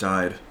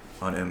died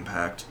on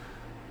impact.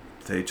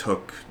 They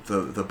took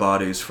the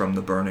bodies from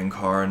the burning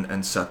car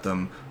and set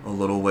them a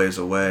little ways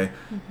away.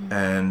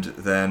 And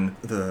then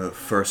the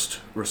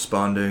first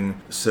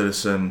responding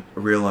citizen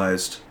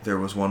realized there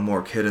was one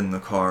more kid in the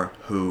car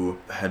who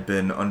had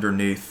been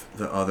underneath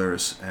the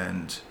others,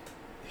 and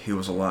he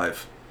was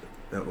alive.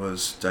 It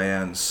was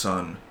Diane's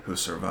son who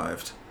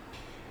survived.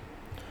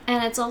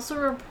 And it's also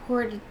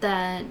reported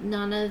that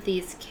none of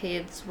these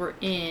kids were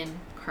in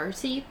car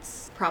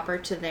seats proper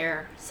to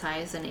their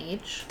size and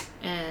age,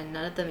 and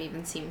none of them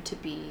even seemed to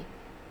be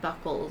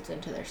buckled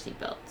into their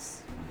seatbelts.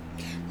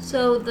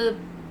 So the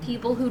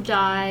people who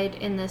died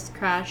in this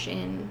crash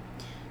in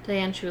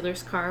Diane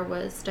Schuler's car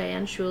was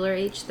Diane Schuler,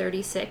 age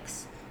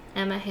 36,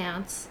 Emma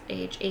Hance,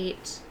 age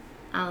 8,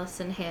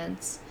 Allison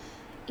Hance,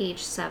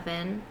 age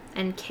 7,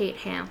 and Kate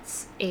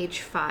Hance,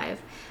 age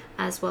 5,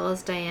 as well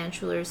as Diane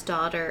Schuler's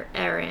daughter,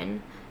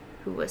 Erin,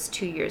 who was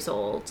 2 years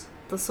old.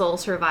 The sole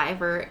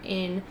survivor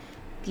in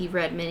the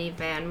red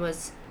minivan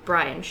was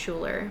Brian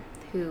Schuler,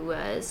 who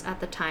was at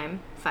the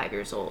time 5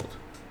 years old.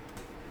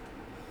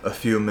 A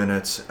few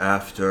minutes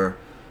after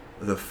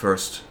the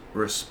first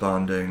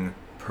responding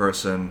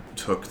person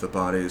took the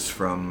bodies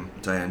from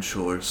Diane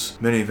Schuler's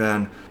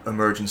minivan,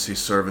 emergency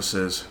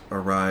services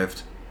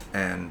arrived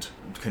and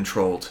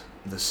controlled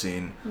the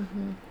scene.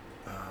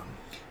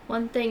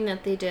 One thing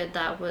that they did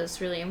that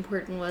was really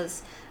important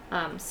was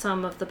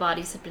some of the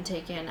bodies had been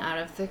taken out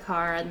of the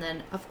car, and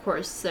then of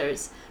course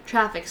there's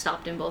traffic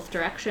stopped in both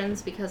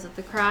directions because of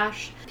the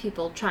crash,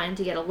 people trying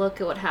to get a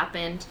look at what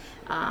happened,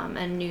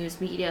 and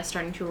news media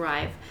starting to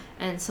arrive,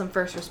 and some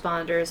first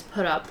responders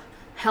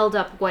held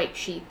up white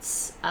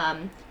sheets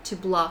to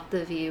block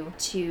the view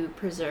to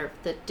preserve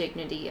the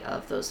dignity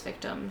of those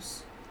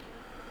victims.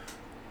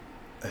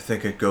 I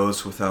think it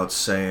goes without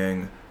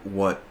saying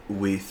what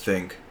we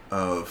think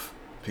of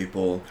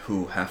people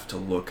who have to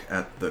look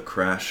at the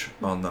crash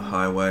on the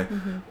highway,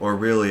 or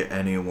really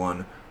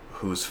anyone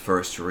whose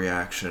first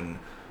reaction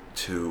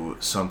to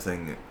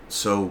something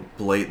so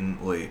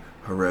blatantly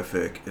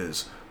horrific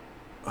is,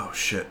 oh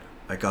shit,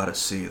 I gotta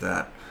see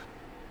that.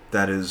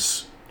 That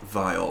is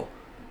vile,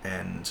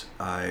 and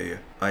I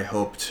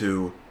hope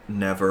to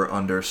never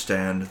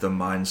understand the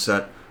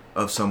mindset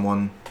of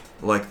someone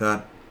like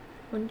that.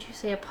 Wouldn't you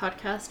say a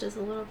podcast is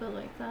a little bit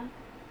like that?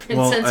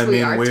 Well, since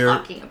we're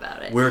talking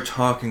about it. We're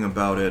talking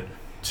about it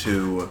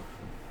to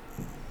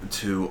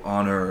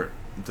honor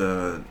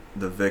the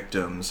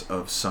victims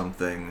of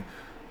something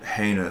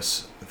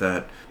heinous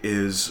that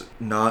is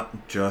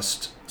not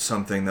just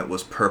something that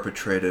was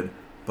perpetrated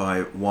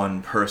by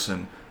one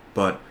person,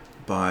 but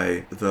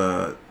by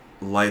the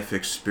life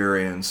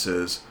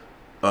experiences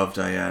of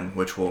Diane,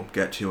 which we'll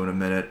get to in a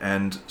minute,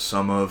 and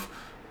some of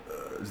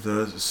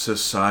the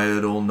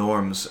societal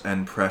norms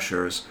and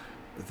pressures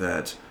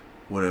that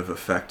would have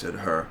affected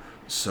her.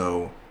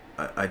 So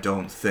I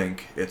don't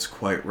think it's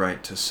quite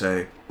right to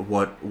say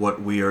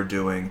what we are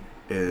doing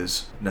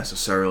is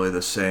necessarily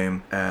the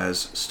same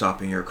as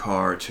stopping your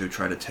car to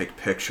try to take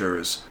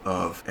pictures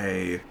of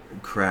a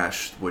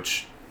crash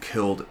which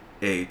killed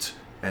 8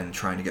 and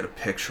trying to get a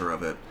picture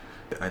of it.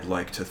 I'd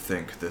like to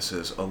think this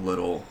is a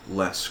little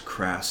less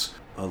crass,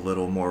 a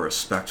little more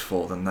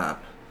respectful than that.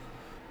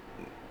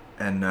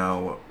 And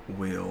now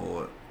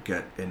we'll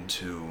get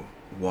into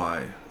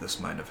why this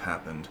might have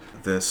happened.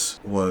 This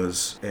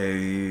was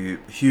a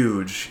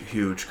huge,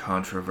 huge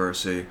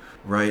controversy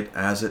right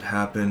as it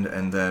happened,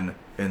 and then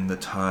in the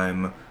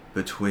time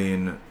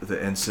between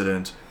the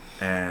incident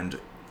and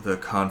the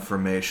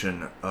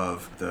confirmation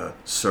of the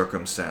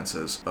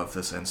circumstances of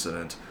this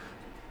incident.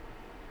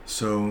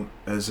 So,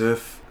 as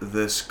if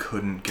this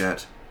couldn't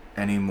get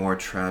any more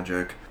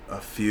tragic, a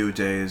few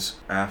days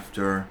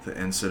after the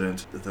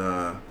incident,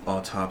 the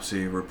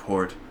autopsy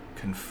report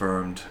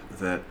confirmed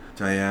that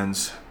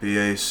Diane's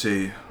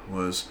BAC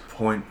was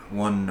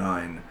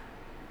 0.19.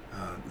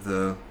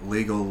 The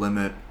legal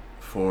limit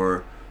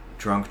for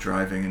drunk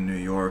driving in New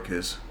York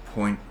is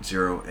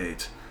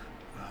 0.08.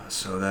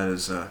 So that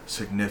is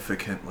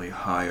significantly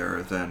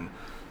higher than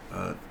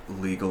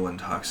legal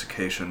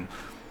intoxication.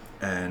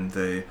 And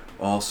they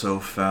also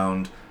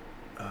found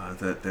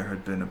that there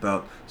had been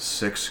about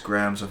 6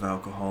 grams of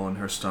alcohol in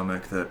her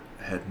stomach that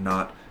had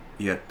not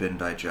yet been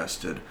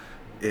digested.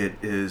 It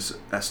is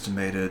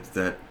estimated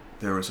that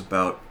there was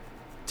about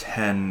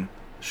 10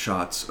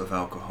 shots of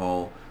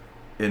alcohol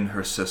in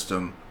her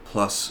system,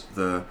 plus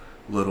the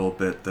little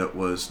bit that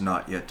was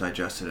not yet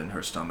digested in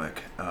her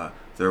stomach.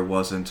 There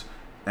wasn't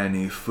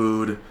any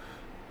food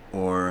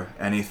or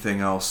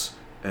anything else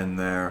in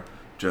there,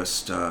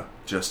 just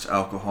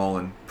alcohol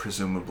and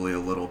presumably a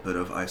little bit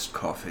of iced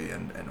coffee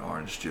and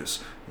orange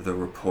juice. The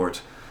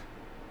report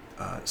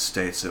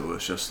states it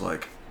was just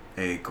like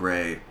a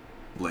gray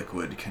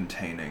liquid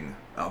containing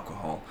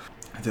alcohol.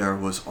 There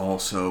was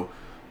also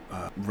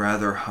a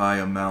rather high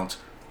amount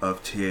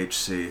of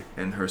THC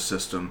in her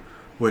system,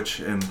 which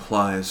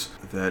implies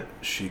that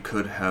she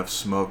could have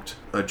smoked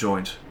a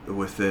joint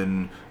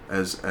within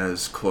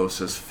as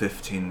close as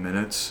 15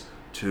 minutes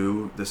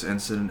to this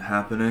incident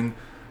happening,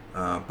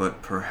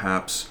 but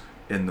perhaps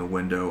in the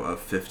window of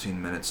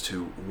 15 minutes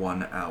to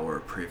 1 hour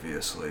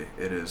previously.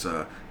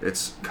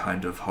 It's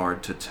kind of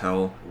hard to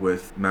tell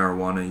with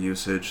marijuana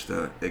usage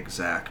the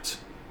exact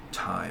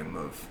time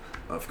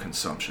of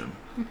consumption.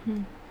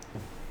 Mm-hmm.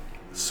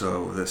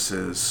 So this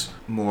is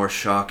more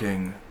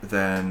shocking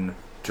than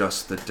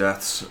just the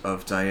deaths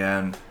of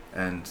Diane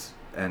and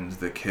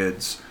the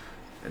kids.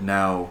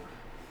 Now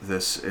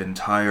this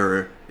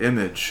entire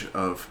image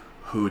of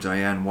who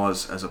Diane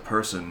was as a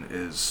person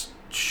is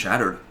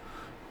shattered,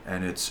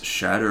 and it's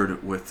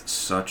shattered with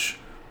such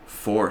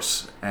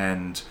force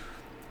and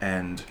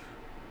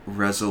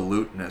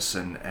resoluteness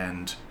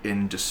and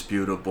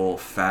indisputable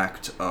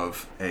fact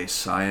of a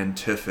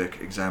scientific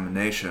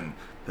examination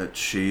that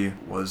she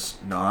was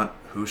not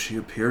who she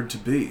appeared to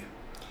be.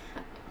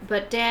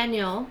 But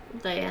Daniel,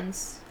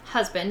 Diane's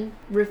husband,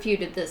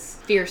 refuted this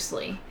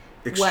fiercely.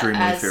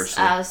 Extremely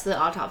fiercely. As the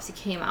autopsy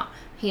came out.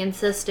 He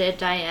insisted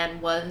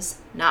Diane was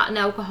not an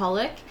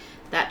alcoholic,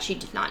 that she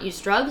did not use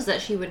drugs,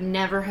 that she would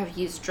never have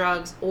used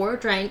drugs or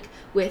drank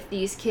with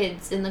these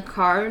kids in the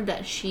car,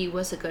 that she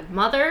was a good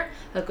mother,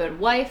 a good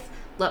wife,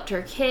 loved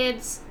her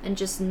kids, and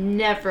just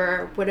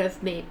never would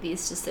have made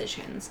these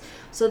decisions.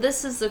 So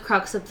this is the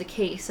crux of the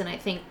case, and I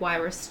think why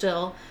we're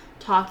still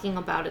talking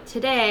about it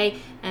today,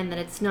 and that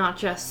it's not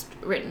just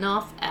written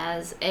off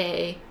as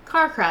a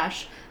car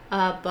crash,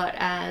 but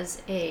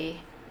as a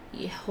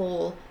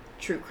whole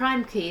true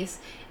crime case,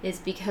 is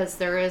because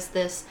there is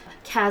this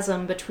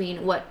chasm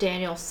between what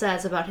Daniel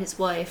says about his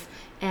wife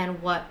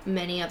and what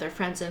many other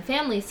friends and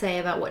family say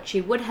about what she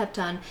would have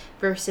done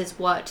versus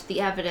what the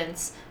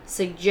evidence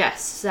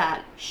suggests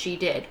that she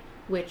did,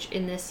 which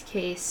in this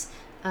case,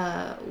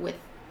 with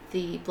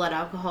the blood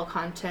alcohol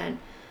content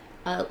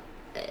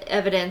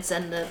evidence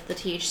and the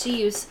THC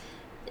use,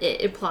 it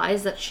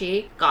implies that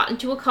she got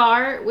into a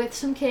car with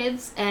some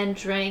kids and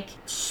drank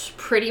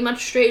pretty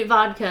much straight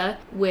vodka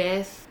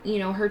with,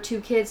 her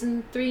 2 kids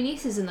and 3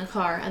 nieces in the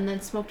car, and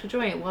then smoked a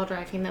joint while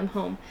driving them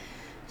home.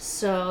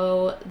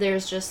 So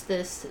there's just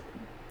this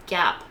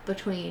gap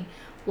between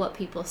what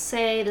people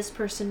say this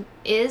person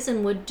is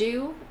and would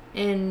do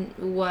and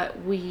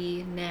what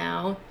we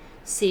now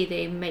see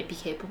they might be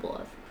capable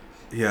of.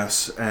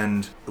 Yes,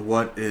 and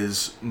what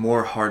is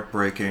more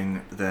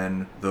heartbreaking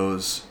than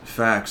those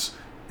facts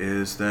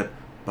is that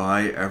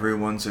by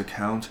everyone's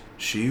account,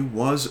 she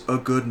was a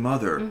good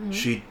mother. Mm-hmm.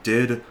 She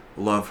did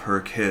love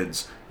her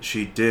kids.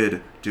 She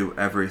did do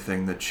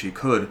everything that she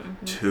could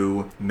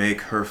to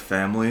make her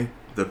family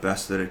the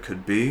best that it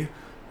could be.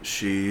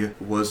 She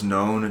was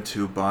known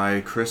to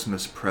buy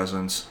Christmas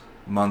presents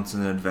months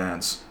in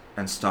advance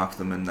and stock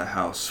them in the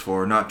house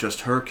for not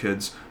just her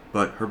kids,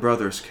 but her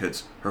brother's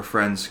kids, her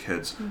friends'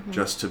 kids,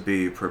 just to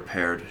be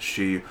prepared.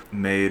 She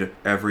made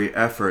every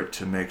effort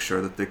to make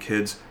sure that the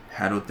kids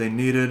had what they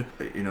needed,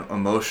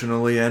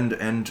 emotionally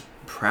and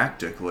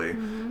practically.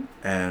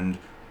 And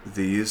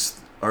these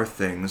are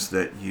things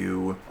that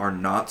you are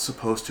not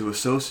supposed to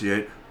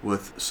associate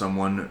with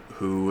someone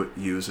who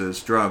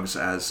uses drugs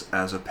as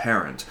a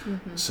parent.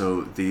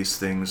 So these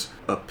things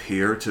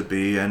appear to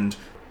be, and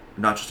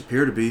not just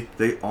appear to be,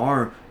 they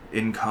are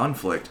in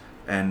conflict.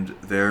 And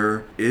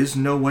there is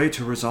no way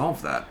to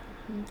resolve that.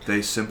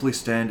 They simply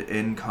stand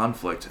in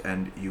conflict,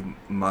 and you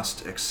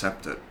must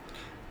accept it.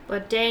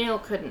 But Daniel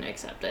couldn't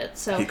accept it,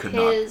 so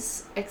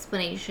his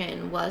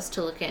explanation was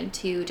to look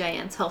into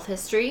Diane's health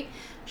history.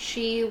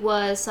 She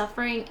was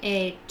suffering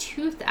a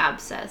tooth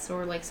abscess,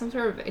 or like some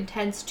sort of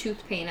intense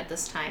tooth pain at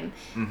this time,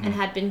 and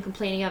had been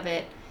complaining of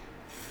it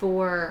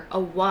for a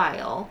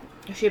while.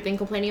 She had been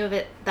complaining of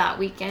it that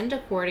weekend,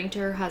 according to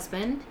her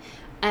husband,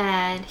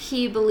 and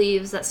he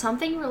believes that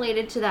something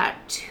related to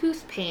that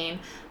tooth pain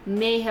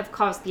may have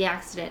caused the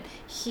accident.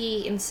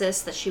 He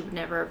insists that she would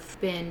never have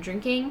been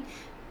drinking,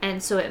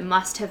 and so it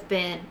must have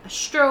been a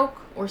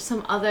stroke or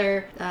some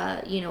other,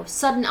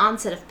 sudden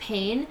onset of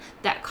pain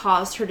that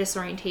caused her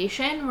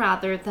disorientation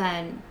rather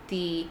than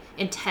the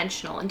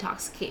intentional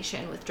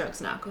intoxication with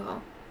drugs and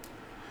alcohol.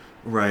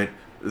 Right.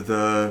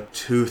 The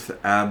tooth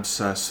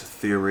abscess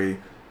theory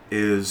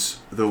is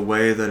the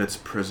way that it's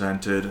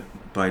presented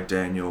by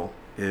Daniel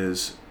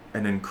is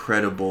an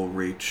incredible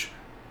reach,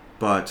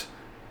 but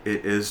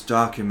it is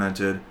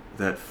documented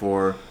that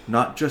for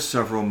not just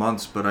several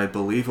months, but I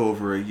believe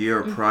over a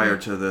year prior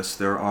to this,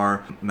 there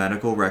are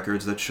medical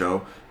records that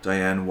show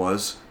Diane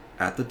was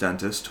at the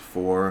dentist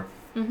for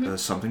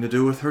something to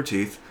do with her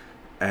teeth,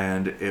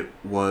 and it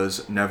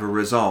was never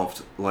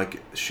resolved.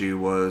 Like,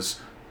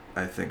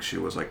 I think she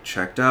was like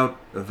checked out,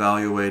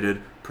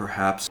 evaluated,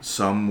 perhaps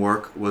some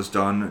work was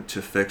done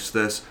to fix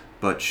this,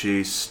 but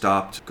she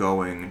stopped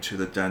going to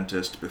the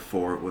dentist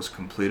before it was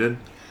completed.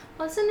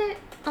 Wasn't it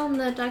on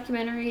the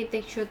documentary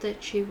they showed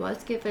that she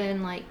was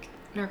given like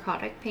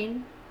narcotic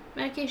pain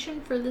medication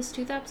for this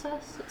tooth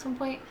abscess at some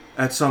point?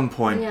 At some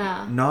point.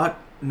 Yeah.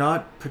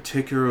 Not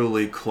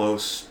particularly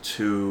close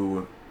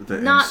to the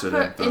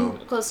incident, though.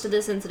 Not close to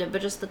this incident,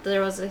 but just that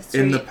there was a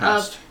history in the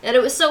past. That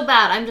it was so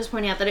bad. I'm just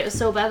pointing out that it was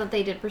so bad that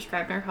they did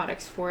prescribe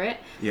narcotics for it.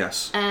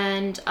 Yes.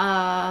 And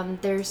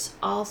there's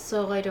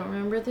also, I don't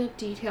remember the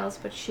details,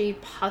 but she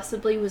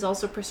possibly was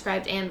also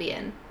prescribed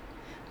Ambien,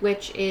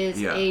 which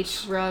is a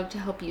drug to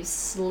help you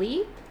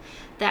sleep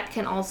that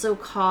can also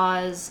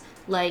cause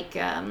like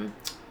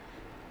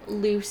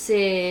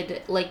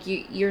lucid, like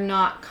you're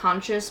not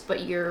conscious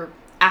but you're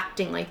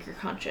acting like you're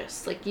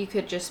conscious. Like you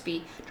could just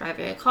be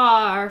driving a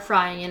car,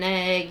 frying an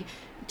egg,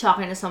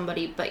 talking to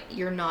somebody, but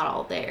you're not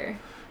all there.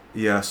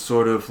 Yeah,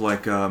 sort of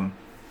like a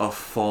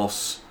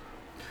false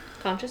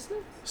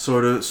consciousness?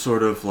 Sort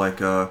of like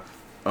a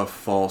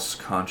false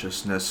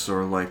consciousness,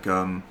 or like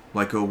a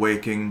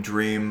waking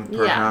dream,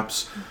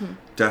 perhaps. Yeah.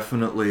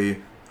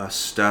 Definitely a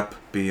step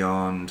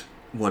beyond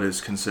what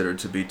is considered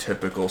to be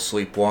typical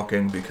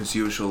sleepwalking, because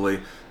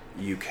usually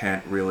you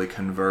can't really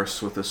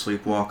converse with a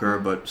sleepwalker,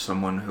 but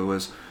someone who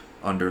is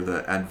under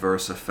the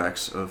adverse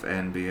effects of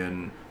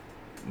Ambien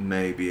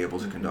may be able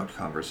to conduct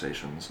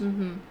conversations.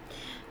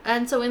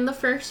 And so in the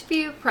first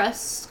few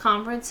press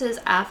conferences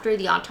after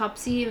the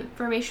autopsy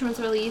information was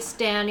released,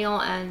 Daniel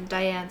and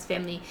Diane's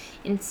family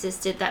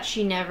insisted that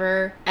she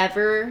never,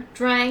 ever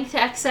drank to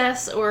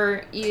excess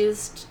or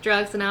used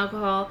drugs and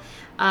alcohol.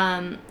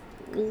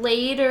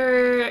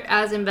 Later,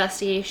 as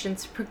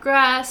investigations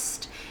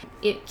progressed,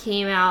 it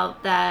came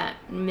out that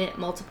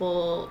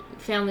multiple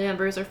family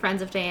members or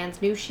friends of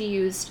Diane's knew she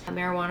used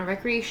marijuana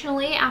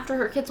recreationally after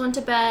her kids went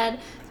to bed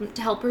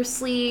to help her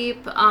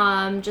sleep,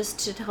 just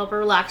to help her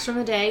relax from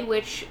the day,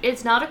 which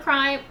is not a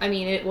crime. I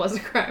mean, it was a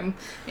crime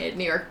in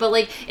New York, but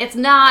like, it's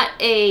not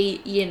a,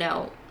 in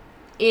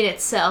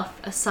itself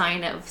a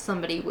sign of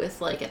somebody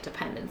with like a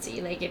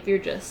dependency. Like if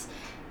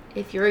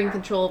you're in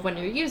control of when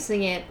you're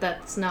using it,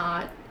 that's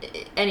not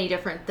any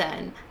different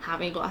than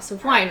having a glass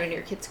of wine when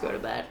your kids go to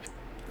bed.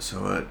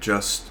 So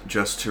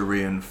just to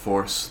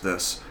reinforce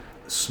this,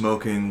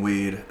 smoking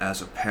weed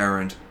as a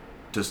parent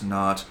does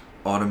not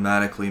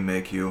automatically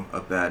make you a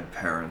bad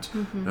parent.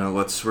 Now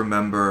let's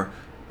remember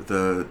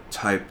the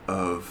type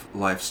of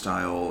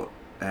lifestyle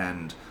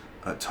and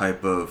a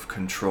type of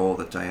control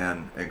that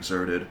Diane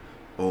exerted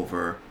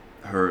over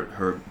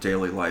her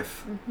daily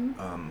life,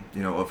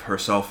 of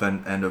herself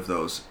and of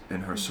those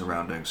in her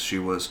surroundings. She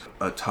was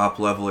a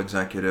top-level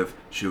executive.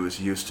 She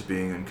was used to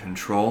being in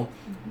control,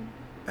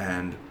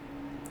 and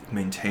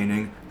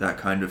maintaining that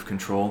kind of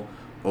control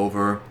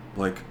over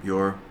like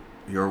your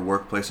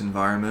workplace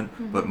environment,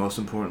 but most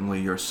importantly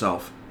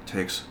yourself,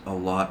 takes a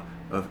lot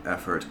of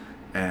effort.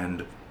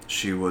 And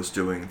she was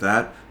doing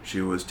that. She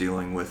was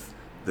dealing with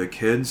the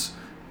kids.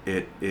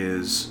 It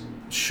is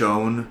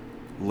shown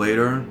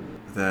later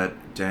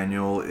that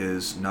Daniel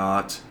is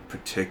not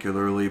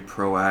particularly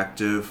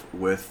proactive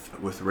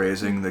with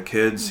raising the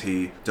kids.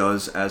 He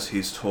does as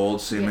he's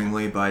told,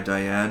 seemingly, by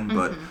Diane,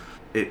 but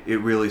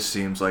it really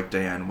seems like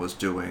Diane was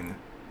doing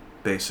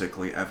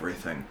basically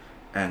everything.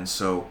 And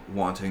so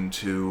wanting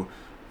to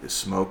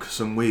smoke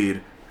some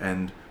weed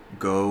and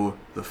go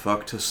the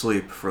fuck to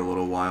sleep for a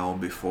little while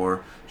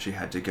before she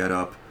had to get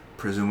up,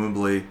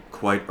 presumably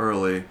quite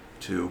early,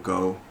 to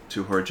go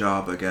to her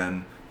job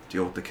again,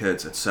 deal with the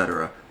kids,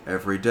 etc.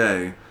 every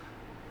day,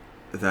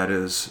 that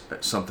is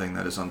something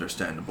that is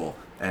understandable.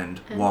 And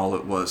while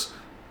it was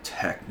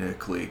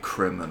technically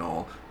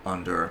criminal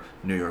under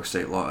New York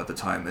state law at the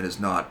time. It is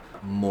not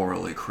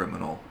morally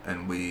criminal,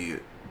 and we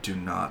do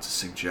not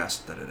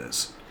suggest that it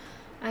is.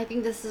 I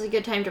think this is a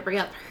good time to bring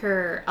up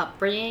her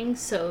upbringing.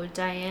 So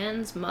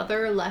Diane's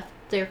mother left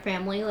their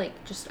family,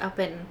 like, just up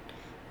and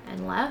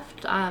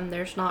left.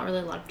 There's not really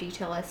a lot of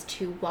detail as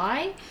to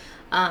why,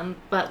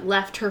 but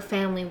left her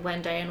family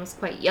when Diane was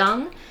quite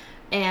young,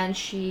 and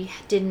she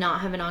did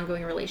not have an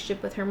ongoing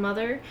relationship with her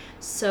mother.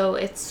 So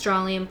it's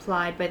strongly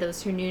implied by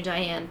those who knew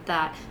Diane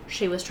that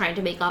she was trying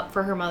to make up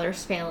for her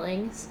mother's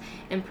failings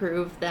and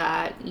prove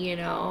that, you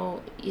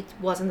know, it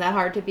wasn't that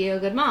hard to be a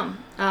good mom,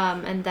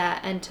 and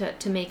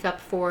to make up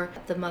for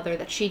the mother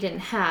that she didn't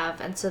have.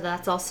 And so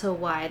that's also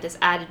why this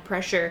added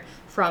pressure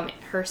from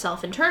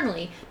herself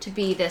internally to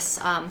be this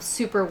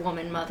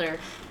superwoman mother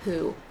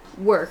who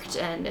worked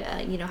and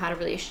had a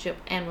relationship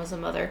and was a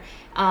mother.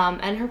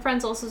 And her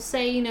friends also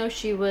say, you know,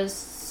 she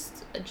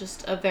was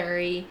just a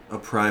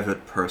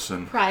private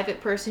person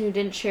who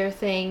didn't share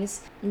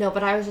things. No,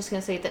 but I was just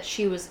gonna say that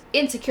she was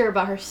insecure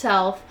about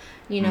herself,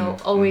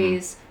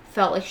 always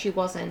felt like she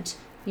wasn't,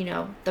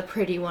 the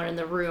pretty one in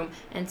the room.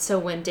 And so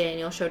when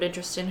Daniel showed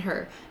interest in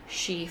her,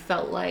 she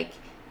felt like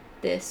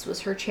this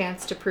was her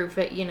chance to prove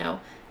that,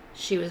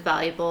 she was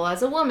valuable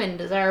as a woman,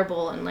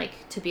 desirable, and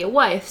like to be a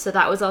wife. So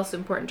that was also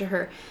important to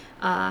her.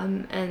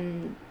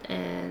 And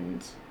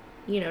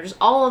just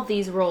all of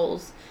these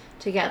roles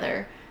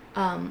together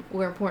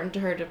were important to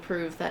her to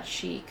prove that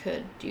she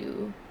could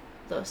do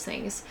those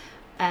things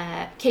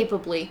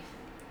capably,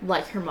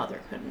 like her mother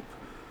couldn't.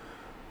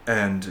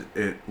 And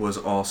it was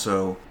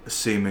also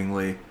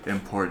seemingly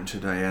important to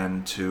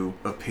Diane to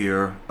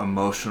appear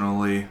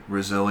emotionally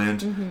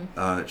resilient.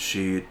 Mm-hmm.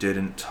 She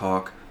didn't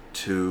talk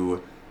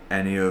to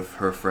any of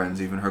her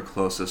friends, even her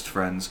closest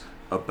friends,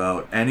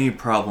 about any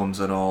problems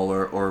at all,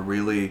 or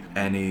really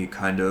any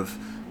kind of,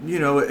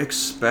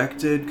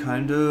 expected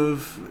kind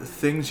of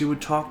things you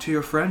would talk to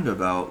your friend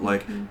about,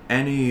 like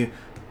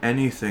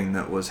anything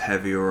that was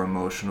heavy or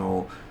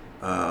emotional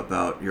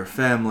about your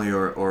family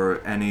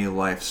or any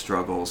life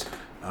struggles.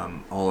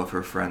 All of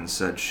her friends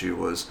said she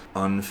was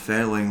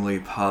unfailingly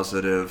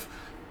positive,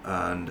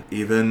 and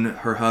even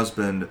her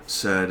husband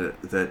said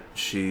that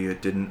she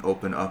didn't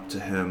open up to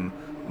him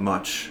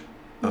much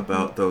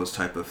about those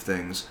type of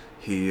things.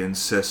 He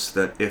insists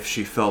that if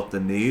she felt the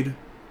need,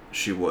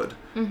 she would,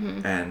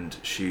 and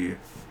she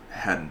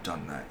hadn't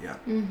done that yet.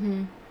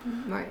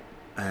 Right.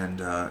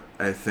 And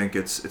I think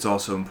it's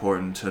also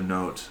important to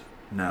note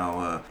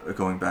now,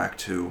 going back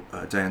to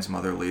Diane's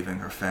mother leaving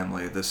her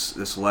family,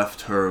 this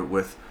left her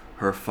with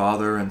her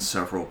father and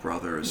several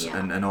brothers,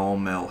 and an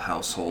all-male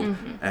household,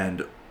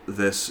 and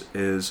this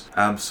is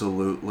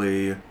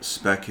absolutely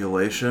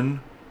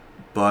speculation,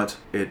 but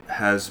it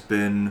has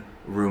been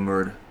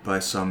rumored by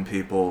some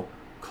people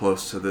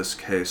close to this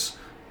case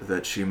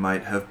that she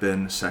might have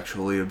been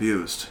sexually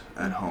abused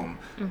at home.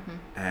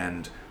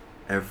 And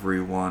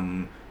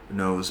everyone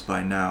knows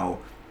by now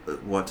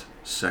what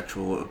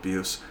sexual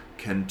abuse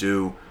can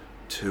do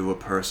to a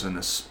person,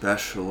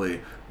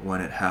 especially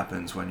when it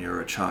happens when you're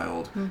a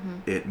child.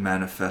 It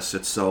manifests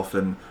itself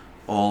in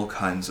all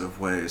kinds of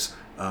ways,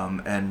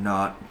 and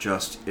not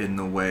just in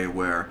the way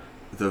where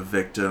the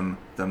victim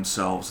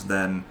themselves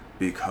then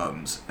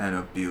becomes an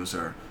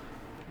abuser.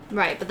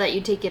 Right, but that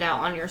you take it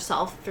out on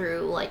yourself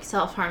through, like,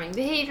 self-harming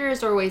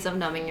behaviors or ways of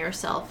numbing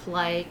yourself,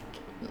 like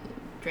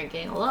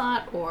drinking a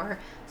lot or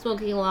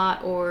smoking a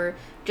lot or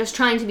just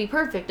trying to be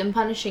perfect and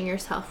punishing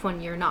yourself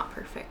when you're not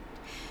perfect.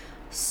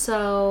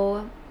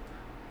 So...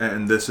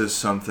 And this is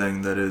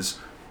something that is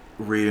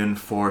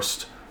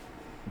reinforced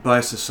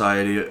by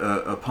society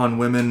upon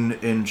women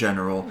in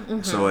general.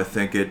 So I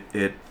think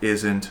it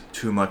isn't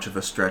too much of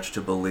a stretch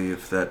to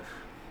believe that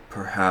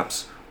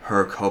perhaps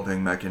her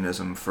coping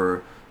mechanism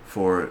for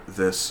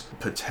this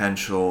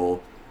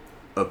potential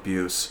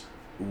abuse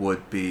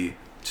would be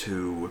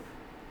to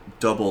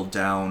double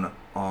down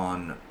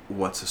on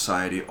what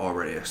society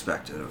already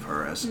expected of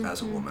her as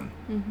a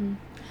woman.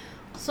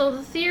 So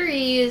the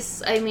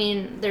theories,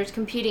 there's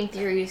competing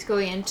theories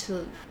going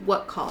into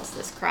what caused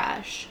this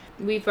crash.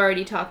 We've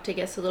already talked, I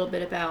guess, a little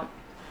bit about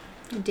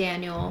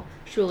Daniel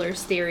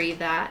Schuller's theory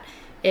that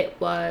it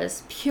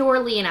was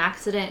purely an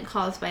accident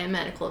caused by a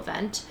medical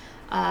event.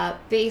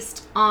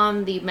 Based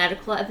on the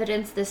medical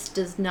evidence, this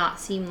does not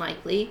seem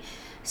likely.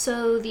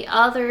 So the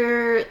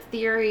other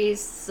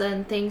theories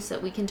and things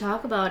that we can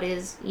talk about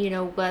is,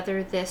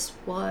 whether this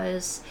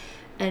was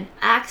an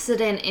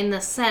accident in the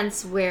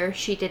sense where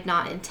she did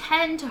not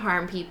intend to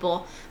harm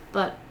people,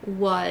 but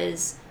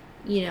was,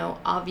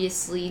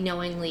 obviously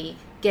knowingly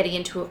getting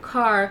into a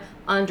car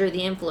under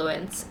the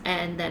influence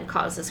and then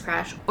caused this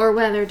crash, or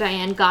whether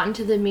Diane got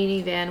into the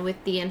minivan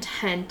with the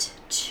intent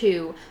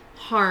to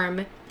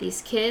harm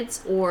these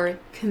kids or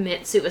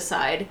commit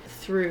suicide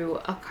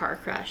through a car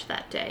crash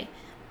that day.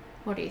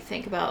 What do you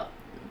think about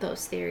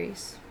those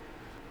theories?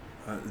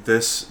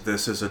 This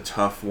is a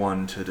tough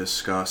one to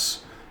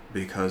discuss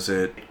because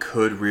it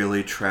could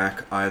really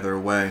track either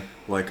way.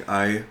 Like,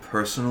 I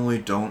personally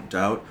don't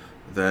doubt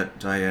that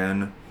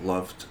Diane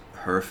loved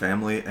her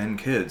family and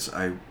kids.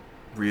 I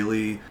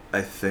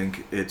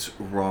think it's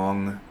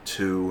wrong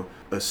to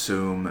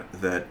assume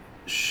that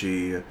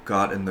she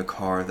got in the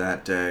car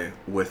that day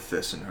with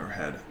this in her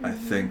head. I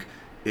think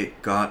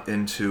it got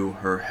into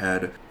her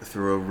head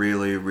through a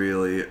really,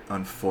 really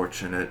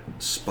unfortunate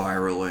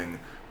spiraling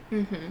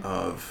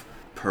of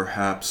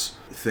perhaps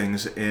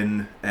things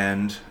in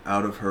and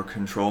out of her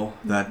control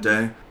that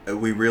day.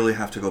 We really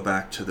have to go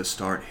back to the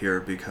start here,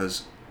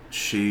 because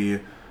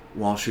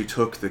while she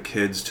took the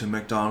kids to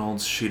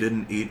McDonald's, she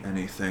didn't eat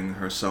anything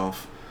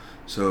herself.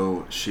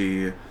 So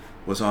she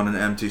was on an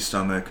empty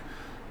stomach.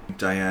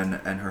 Diane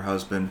and her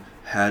husband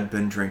had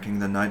been drinking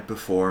the night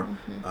before.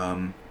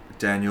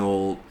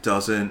 Daniel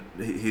doesn't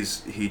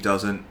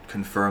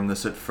confirm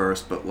this at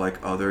first, but like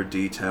other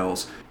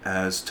details,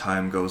 as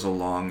time goes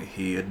along,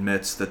 he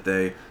admits that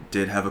they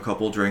did have a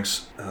couple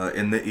drinks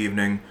in the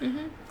evening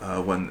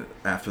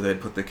after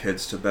they'd put the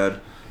kids to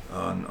bed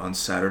on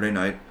Saturday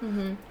night.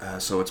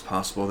 So it's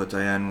possible that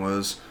Diane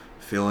was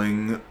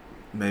feeling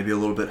maybe a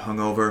little bit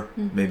hungover,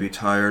 maybe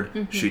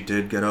tired. She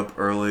did get up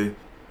early,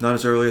 not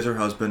as early as her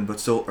husband, but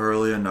still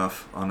early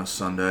enough on a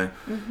Sunday,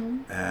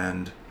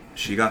 and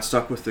she got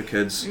stuck with the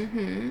kids.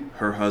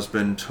 Her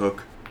husband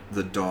took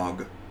the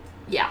dog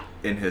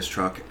in his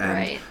truck,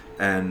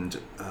 and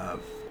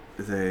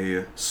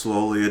they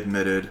slowly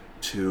admitted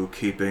to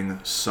keeping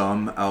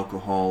some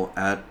alcohol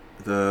at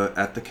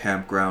the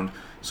campground,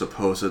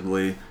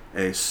 supposedly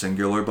a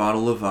singular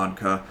bottle of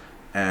vodka,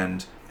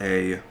 and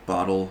a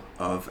bottle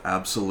of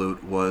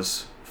Absolute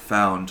was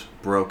found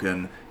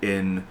broken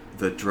in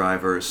the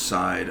driver's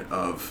side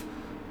of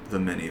the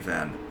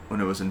minivan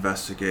when it was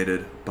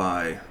investigated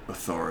by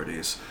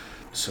authorities.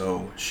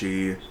 So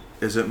she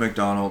is at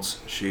McDonald's,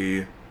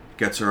 she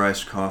gets her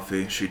iced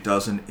coffee, she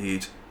doesn't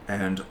eat,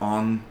 and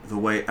on the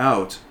way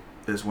out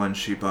is when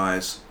she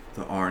buys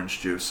the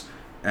orange juice.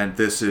 And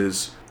this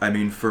is,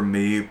 for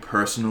me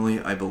personally,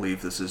 I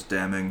believe this is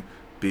damning,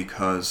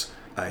 because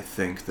I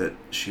think that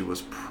she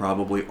was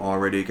probably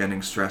already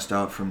getting stressed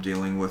out from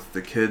dealing with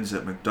the kids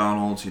at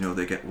McDonald's.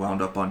 They get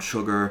wound up on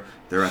sugar,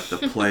 they're at the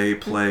play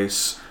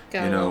place.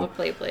 The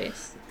play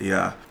place.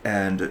 Yeah,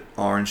 and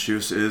orange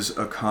juice is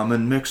a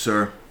common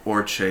mixer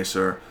or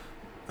chaser.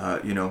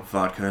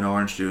 Vodka and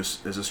orange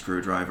juice is a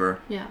screwdriver.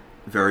 Yeah.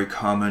 Very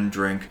common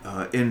drink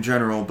in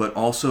general, but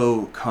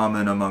also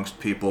common amongst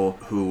people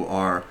who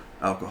are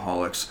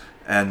alcoholics.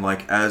 And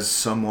as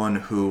someone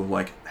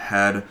who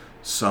had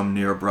some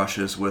near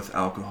brushes with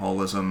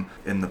alcoholism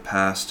in the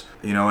past,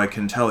 I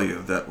can tell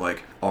you that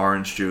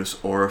orange juice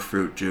or a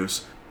fruit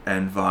juice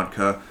and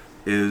vodka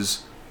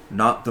is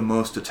not the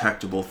most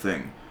detectable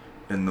thing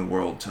in the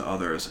world to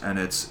others, and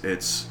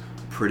it's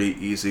pretty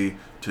easy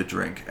to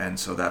drink, and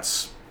so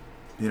that's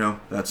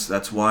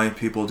why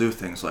people do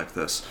things like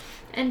this.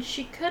 And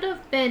she could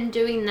have been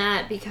doing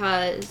that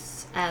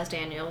because, as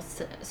Daniel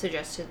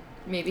suggested,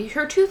 maybe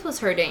her tooth was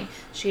hurting.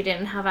 She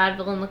didn't have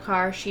Advil in the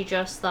car. She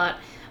just thought,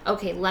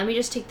 okay, let me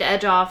just take the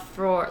edge off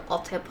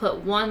I'll put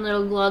one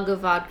little glug of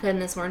vodka in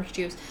this orange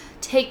juice,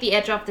 take the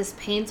edge off this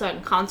pain so I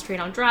can concentrate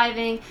on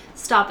driving,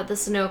 stop at the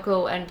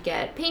Sunoco and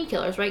get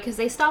painkillers, right? Because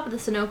they stop at the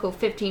Sunoco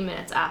 15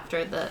 minutes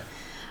after the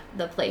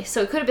place.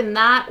 So it could have been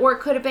that, or it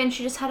could have been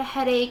she just had a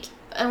headache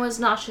and was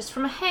nauseous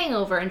from a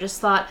hangover and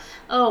just thought,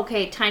 oh,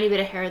 okay, tiny bit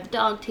of hair of the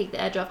dog, take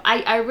the edge off.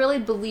 I really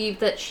believe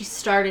that she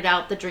started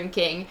out the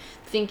drinking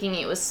thinking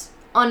it was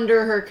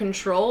under her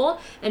control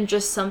and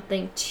just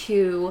something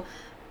to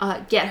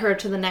get her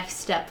to the next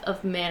step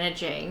of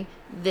managing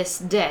this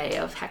day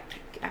of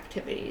hectic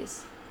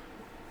activities.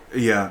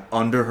 Yeah,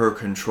 under her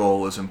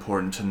control is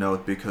important to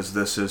note, because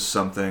this is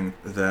something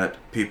that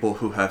people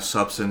who have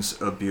substance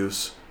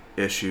abuse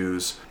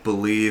issues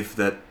believe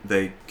that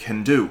they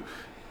can do,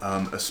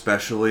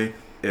 especially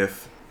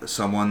if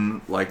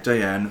someone like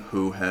Diane,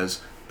 who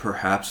has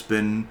perhaps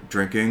been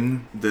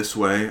drinking this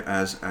way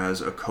as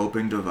a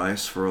coping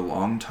device for a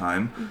long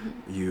time,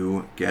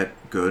 you get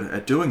good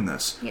at doing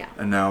this. Yeah.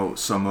 And now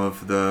some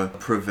of the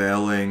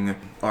prevailing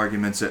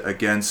arguments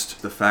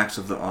against the facts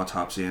of the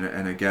autopsy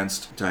and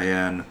against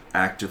Diane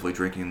actively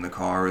drinking in the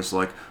car is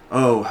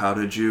oh, how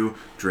did you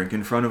drink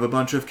in front of a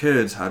bunch of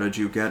kids? How did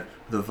you get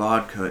the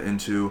vodka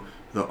into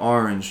the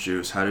orange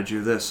juice? How did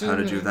you this? How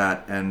did you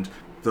that? And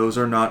those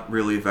are not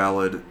really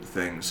valid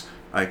things.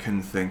 I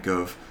can think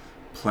of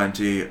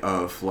plenty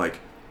of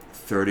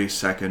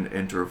 30-second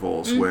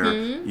intervals where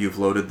you've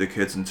loaded the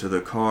kids into the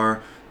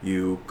car,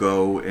 you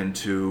go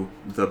into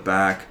the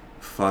back,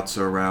 futz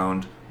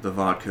around, the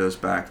vodka's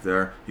back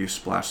there, you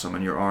splash some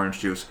in your orange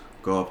juice,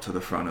 go up to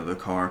the front of the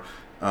car.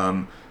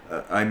 The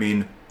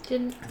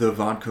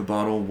vodka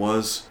bottle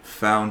was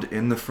found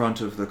in the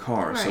front of the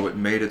car, so it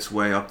made its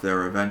way up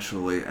there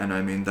eventually, and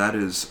that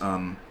is,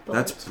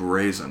 that's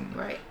brazen.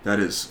 Right.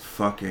 That is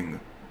fucking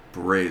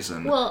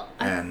brazen. Well,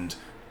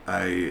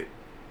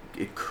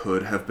 it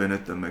could have been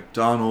at the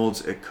McDonald's,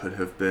 it could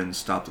have been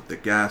stopped at the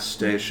gas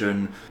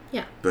station.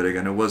 Yeah. But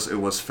again, it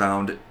was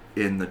found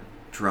in the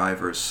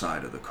driver's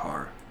side of the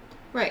car.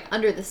 Right,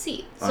 under the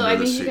seat.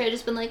 So she could have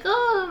just been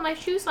oh, my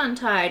shoe's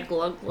untied,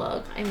 glug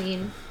glug.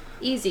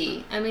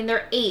 Easy. I mean,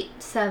 they're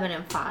 8, 7,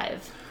 and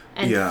 5.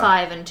 And Yeah.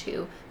 5 and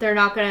 2. They're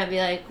not going to be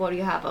like, what do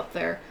you have up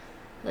there?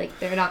 Like,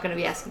 they're not going to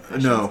be asking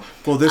questions. No.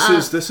 Well, this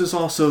is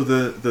also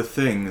the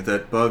thing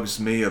that bugs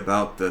me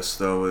about this,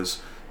 though,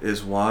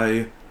 is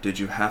why did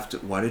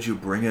you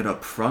bring it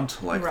up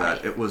front like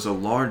Right. that? It was a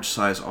large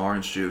size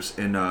orange juice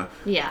in a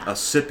Yeah.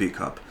 sippy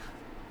cup.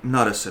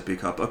 Not a sippy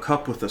cup, a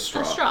cup with a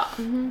straw. A straw.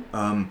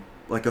 Mm-hmm.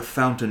 Like a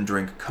fountain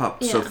drink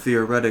cup. So Yeah.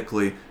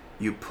 theoretically,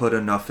 you put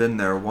enough in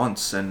there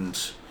once and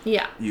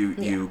Yeah.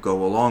 you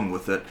go along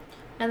with it.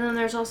 And then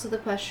there's also the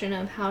question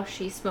of how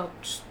she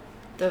smoked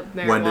the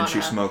marijuana. When did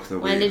she smoke the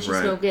weed? When did she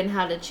right. smoke it, and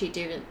how did she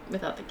do it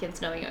without the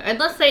kids knowing it?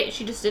 Unless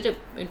she just did it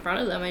in front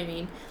of them. I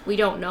mean, we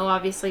don't know,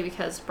 obviously,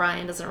 because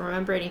Brian doesn't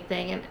remember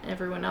anything, and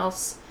everyone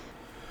else...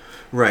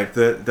 Right.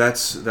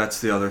 That's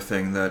the other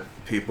thing, that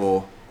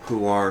people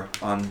who are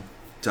on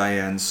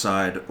Diane's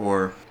side,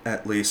 or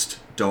at least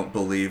don't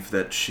believe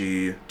that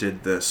she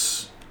did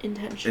this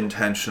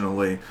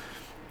intentionally,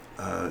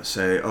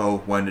 say,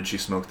 oh, when did she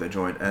smoke the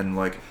joint? And,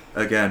 like,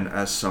 again,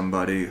 as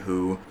somebody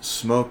who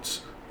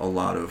smoked a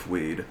lot of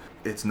weed,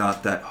 it's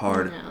not that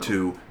hard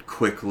to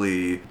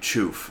quickly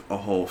choof a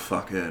whole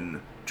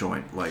fucking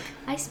joint. Like,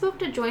 I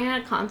smoked a joint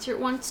at a concert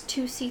once,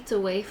 2 seats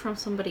away from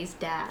somebody's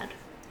dad.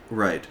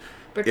 right.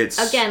 But It's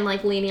again,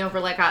 like, leaning over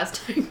like I was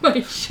tying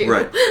my shoe.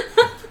 Right.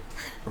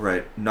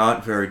 Right.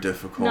 Not very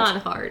difficult.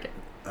 Not hard.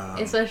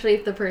 Especially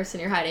if the person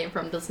you're hiding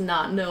from does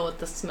not know what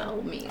the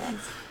smell means.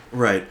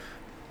 Right.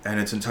 And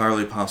it's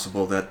entirely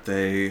possible that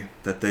they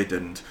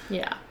didn't.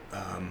 Yeah.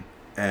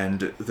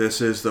 And this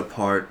is the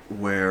part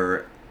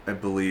where I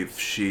believe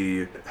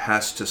she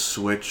has to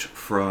switch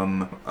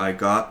from I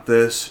got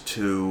this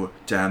to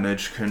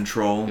damage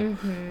control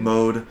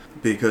mode,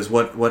 because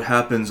what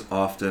happens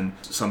often,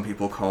 some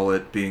people call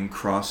it being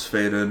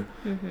crossfaded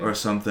or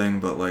something,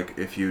 but like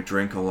if you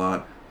drink a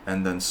lot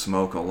and then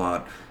smoke a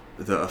lot,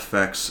 the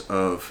effects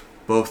of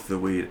both the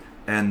weed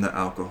and the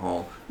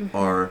alcohol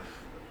are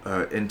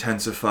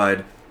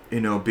intensified,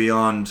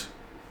 beyond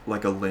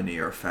like a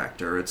linear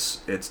factor.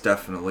 It's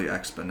definitely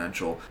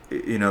exponential.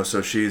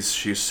 So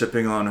she's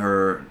sipping on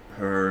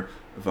her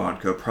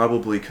vodka,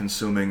 probably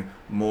consuming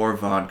more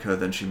vodka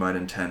than she might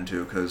intend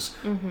to, because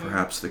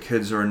perhaps the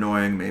kids are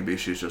annoying. Maybe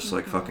she's just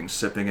like fucking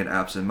sipping it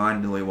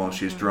absentmindedly while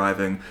she's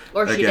driving.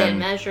 Or she didn't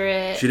measure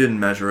it. She didn't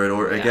measure it,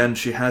 or again,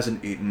 she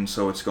hasn't eaten,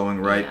 so it's going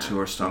right to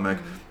her stomach,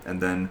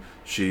 and then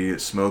she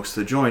smokes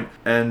the joint.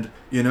 And,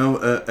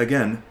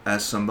 again,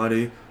 as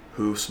somebody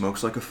who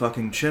smokes like a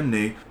fucking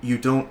chimney, you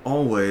don't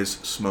always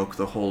smoke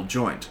the whole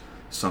joint.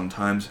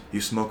 Sometimes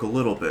you smoke a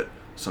little bit.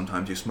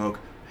 Sometimes you smoke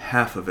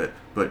half of it.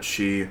 But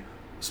she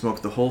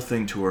smoked the whole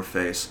thing to her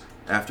face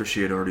after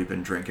she had already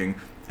been drinking,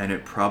 and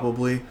it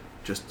probably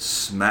just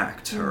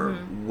smacked her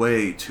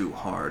way too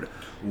hard,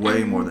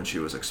 way more than she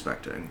was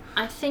expecting.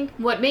 I think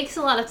what makes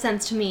a lot of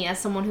sense to me as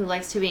someone who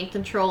likes to be in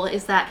control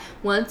is that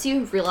once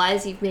you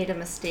realize you've made a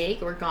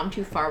mistake or gone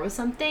too far with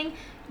something,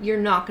 you're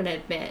not going to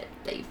admit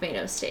that you've made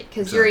a mistake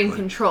because you're in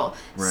control.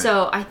 Right.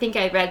 So I think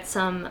I read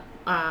something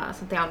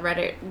on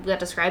Reddit that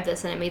described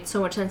this, and it made so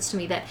much sense to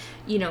me that,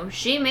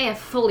 she may have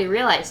fully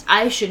realized,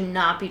 I should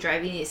not be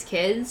driving these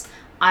kids.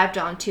 I've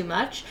done too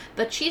much.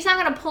 But she's not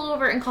going to pull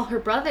over and call her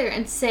brother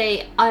and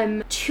say,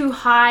 I'm too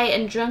high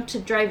and drunk to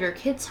drive your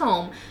kids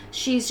home.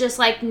 She's just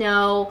like,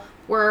 no,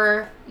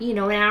 we're, an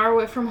hour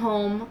away from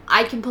home.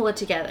 I can pull it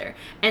together.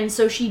 And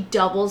so she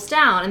doubles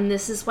down. And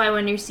this is why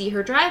when you see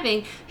her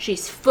driving,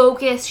 she's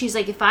focused. She's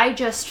like, if I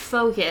just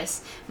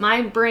focus,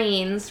 my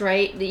brains,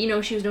 right?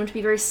 She was known to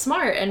be very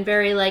smart and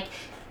very, like,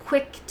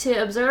 quick to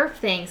observe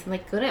things and,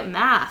 like, good at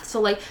math. So,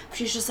 like,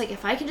 she's just like,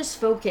 if I can just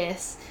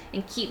focus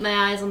and keep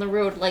my eyes on the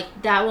road, like,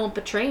 that won't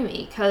betray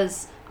me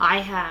because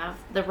I have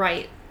the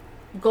right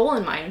goal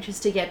in mind, which is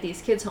to get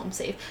these kids home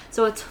safe.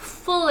 So it's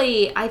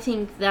fully, I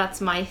think that's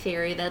my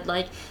theory, that,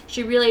 like,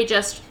 she really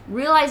just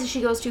realizes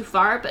she goes too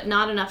far, but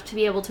not enough to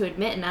be able to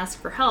admit and ask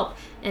for help.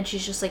 And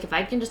she's just like, if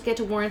I can just get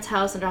to Warren's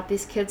house and drop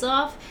these kids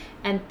off,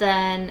 and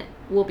then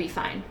we'll be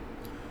fine.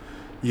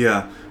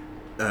 Yeah.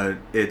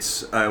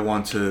 I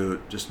want to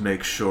just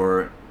make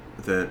sure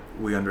that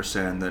we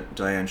understand that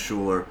Diane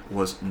Schuler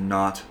was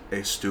not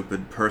a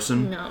stupid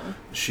person. No.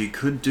 She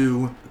could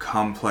do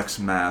complex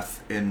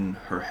math in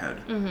her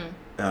head.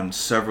 On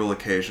several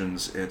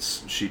occasions,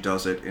 she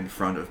does it in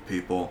front of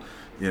people.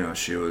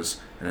 She was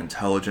an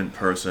intelligent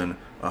person,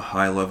 a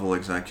high-level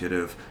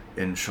executive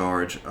in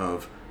charge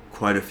of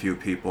quite a few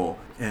people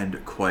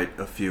and quite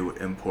a few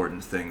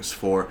important things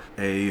for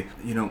a,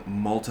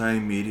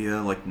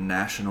 multimedia, like,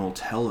 national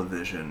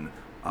television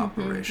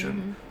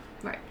operation.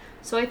 Right.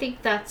 So I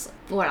think that's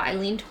what I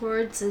lean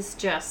towards, is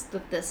just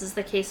that this is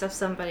the case of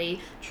somebody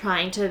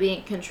trying to be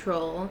in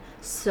control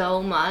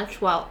so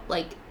much while,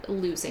 like,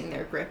 losing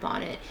their grip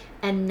on it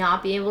and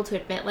not being able to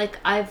admit, like,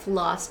 I've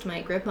lost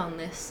my grip on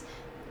this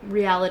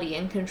reality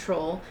and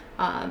control,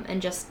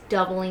 and just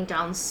doubling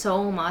down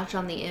so much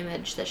on the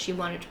image that she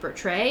wanted to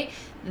portray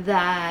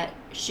that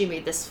she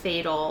made this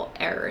fatal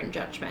error in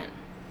judgment.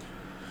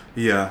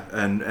 Yeah,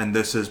 and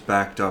this is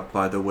backed up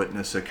by the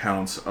witness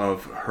accounts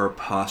of her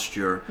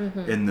posture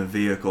in the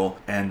vehicle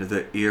and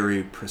the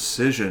eerie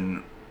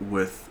precision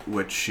with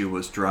which she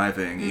was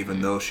driving,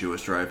 even though she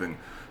was driving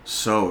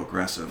so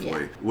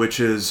aggressively. Which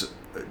is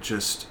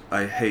just,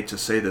 I hate to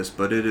say this,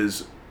 but it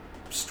is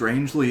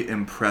strangely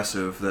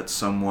impressive that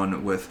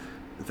someone with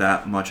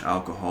that much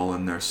alcohol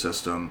in their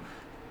system,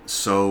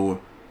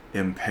 so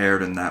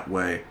impaired in that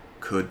way,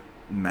 could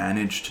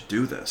manage to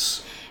do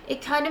this.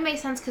 It kind of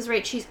makes sense because,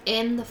 right, she's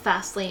in the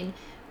fast lane,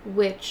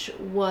 which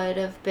would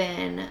have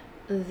been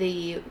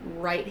the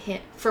right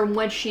hand, from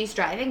when she's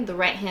driving, the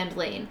right hand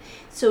lane.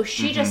 So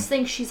she just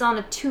thinks she's on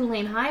a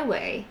 2-lane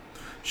highway.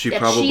 She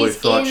probably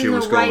thought she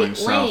was going lane,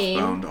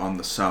 southbound on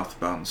the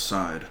southbound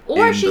side.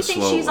 Or she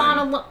thinks she's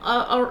on not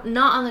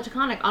on the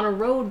Taconic, on a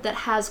road that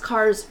has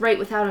cars right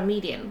without a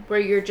median, where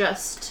you're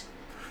just...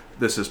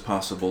 This is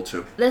possible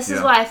too. This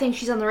is why I think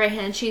she's on the right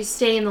hand. She's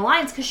staying in the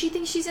lines because she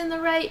thinks she's in the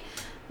right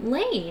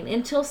lane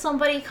until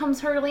somebody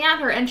comes hurtling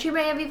at her, and she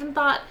may have even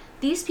thought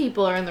these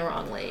people are in the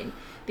wrong lane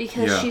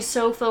because she's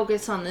so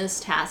focused on this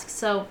task.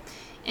 So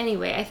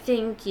anyway, I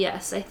think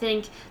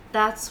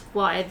that's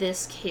why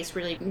this case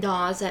really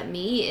gnaws at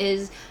me,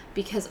 is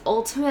because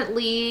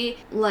ultimately,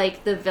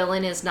 like, the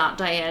villain is not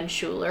Diane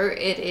Schuler.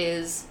 It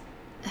is,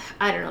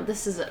 I don't know,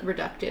 this is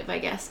reductive, I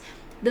guess.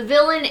 The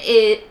villain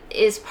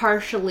is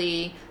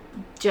partially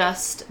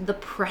just the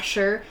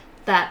pressure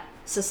that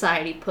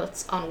society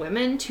puts on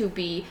women to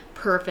be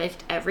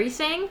perfect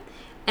everything,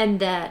 and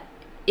that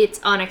it's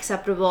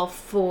unacceptable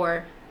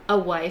for a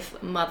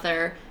wife,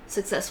 mother,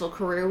 successful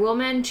career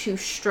woman to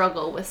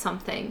struggle with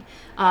something,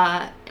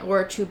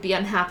 or to be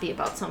unhappy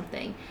about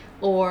something,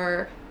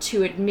 or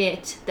to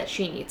admit that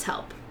she needs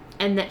help,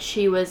 and that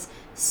she was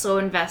so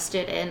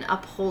invested in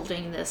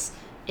upholding this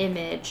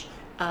image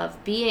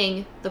of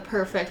being the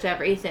perfect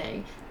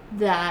everything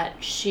that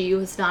she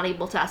was not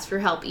able to ask for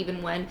help,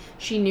 even when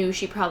she knew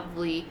she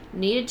probably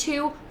needed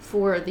to,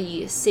 for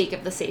the sake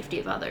of the safety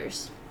of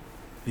others.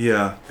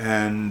 Yeah,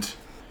 and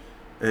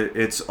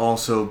it's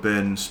also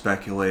been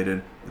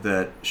speculated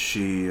that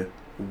she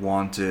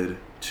wanted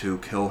to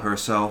kill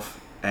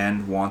herself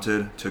and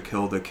wanted to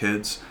kill the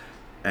kids,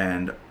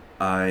 and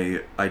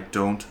I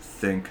don't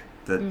think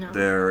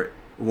that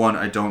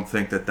I don't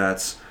think that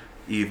that's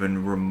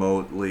even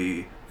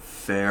remotely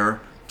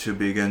fair to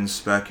begin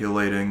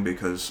speculating,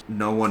 because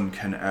no one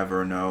can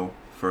ever know,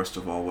 first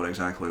of all, what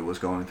exactly was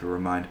going through her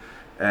mind,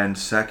 and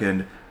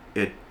second,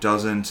 it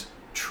doesn't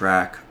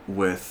track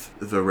with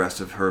the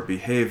rest of her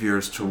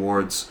behaviors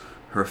towards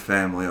her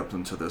family up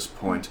until this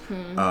point.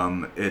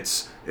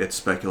 It's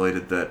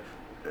speculated that,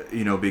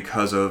 you know,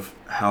 because of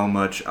how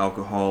much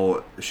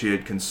alcohol she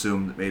had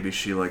consumed, maybe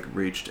she, like,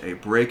 reached a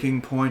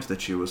breaking point, that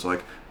she was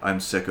like, I'm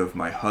sick of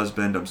my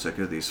husband, I'm sick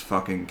of these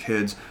fucking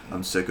kids,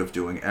 I'm sick of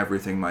doing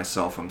everything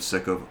myself, I'm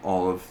sick of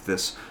all of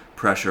this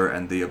pressure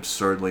and the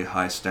absurdly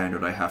high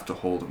standard I have to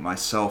hold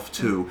myself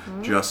to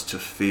just to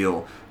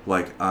feel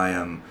like I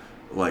am,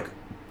 like,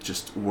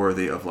 just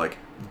worthy of, like,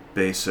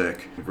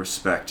 basic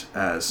respect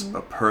as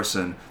a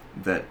person,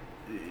 that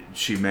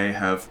she may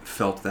have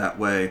felt that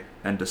way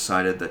and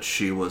decided that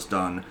she was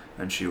done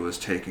and she was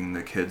taking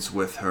the kids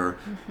with her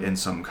in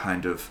some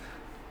kind of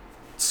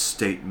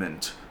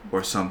statement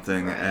or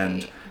something. Right.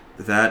 And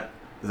that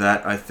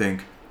I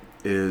think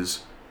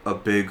is a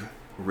big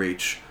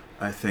reach.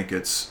 I think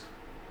it's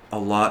a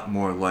lot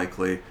more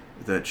likely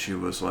that she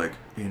was like,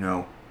 you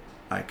know,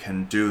 I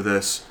can do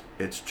this.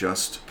 It's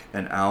just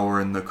an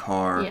hour in the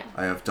car. Yeah.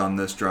 I have done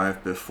this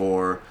drive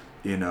before,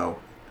 you know.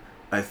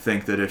 I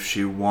think that if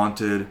she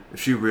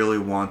really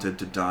wanted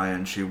to die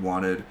and she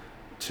wanted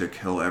to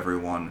kill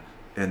everyone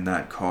in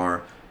that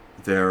car,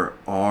 there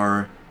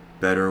are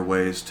better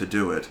ways to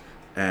do it.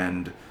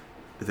 And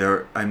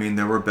there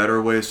were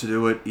better ways to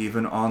do it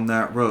even on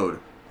that road.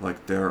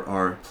 Like, there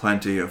are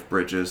plenty of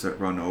bridges that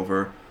run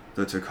over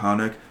the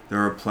Taconic.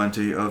 There are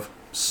plenty of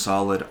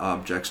solid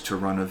objects to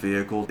run a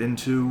vehicle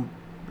into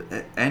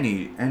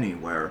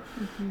anywhere.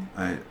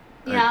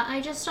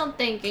 I just don't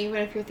think,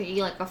 even if you're thinking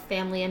like a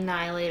family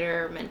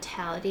annihilator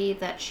mentality,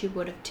 that she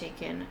would have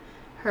taken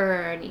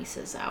her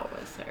nieces out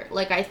with her.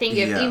 Like, I think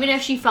even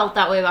if she felt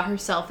that way about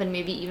herself and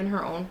maybe even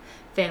her own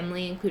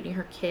family, including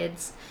her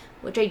kids,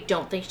 which I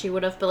don't think she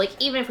would have, but like,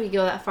 even if we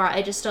go that far,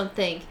 I just don't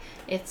think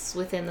it's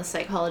within the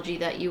psychology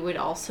that you would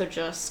also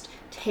just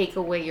take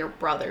away your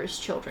brother's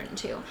children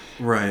too.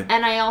 Right.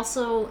 And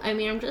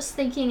I'm just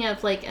thinking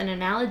of like an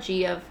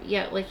analogy of,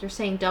 like you're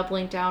saying,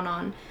 doubling down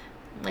on,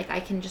 like, I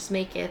can just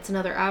make it, it's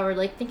another hour.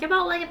 Like, think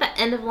about like at the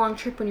end of a long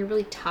trip when you're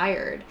really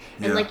tired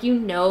and like, you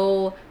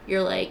know,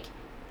 you're like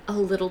a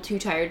little too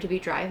tired to be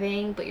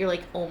driving, but you're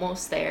like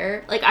almost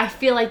there. Like, I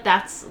feel like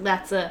that's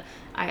a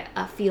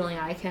feeling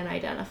I can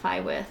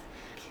identify with.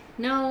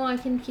 No, I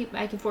can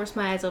force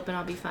my eyes open,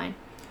 I'll be fine.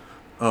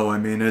 Oh, I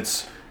mean,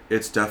 it's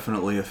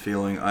definitely a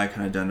feeling I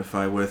can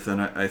identify with,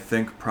 and I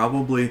think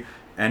probably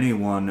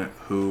anyone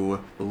who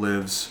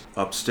lives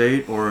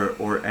upstate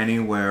or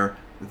anywhere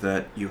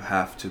that you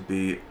have to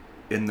be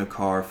in the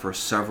car for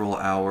several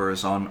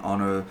hours on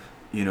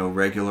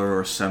regular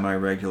or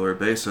semi-regular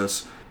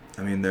basis.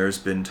 I mean, there's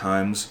been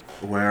times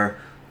where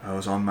I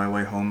was on my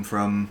way home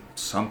from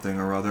something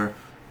or other,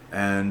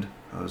 and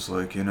I was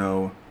like, I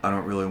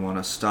don't really want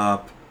to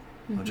stop.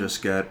 I'll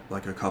just get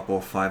like a couple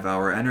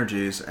 5-hour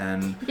energies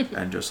and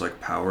just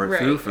like power it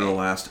through for the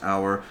last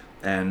hour.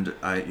 And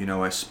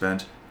I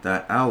spent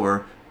that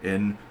hour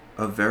in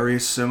a very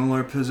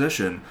similar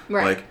position,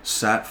 like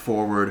sat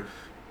forward,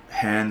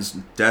 hands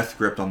death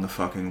gripped on the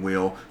fucking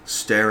wheel,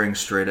 staring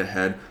straight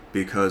ahead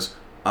because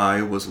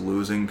I was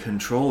losing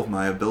control of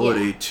my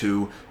ability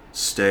to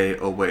stay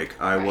awake.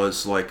 I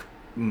was like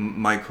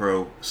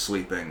micro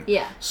sleeping.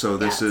 Yeah. So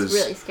this is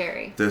is really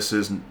scary. This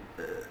is,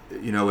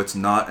 it's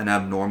not an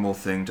abnormal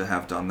thing to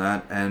have done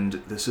that, and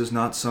this is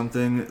not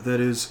something that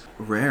is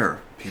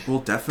rare. People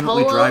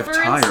definitely drive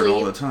tired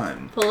all the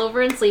time. Pull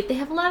over and sleep. They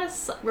have a lot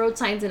of road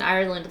signs in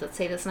Ireland that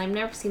say this, and I've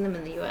never seen them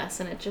in the U.S.,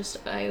 and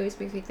I always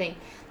makes me think,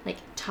 like,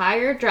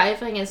 tired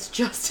driving is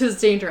just as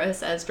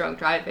dangerous as drunk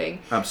driving.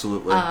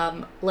 Absolutely.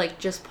 Like,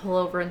 just pull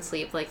over and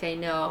sleep. Like, I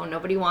know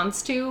nobody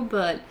wants to,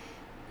 but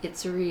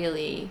it's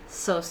really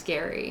so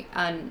scary.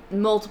 And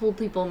multiple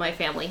people in my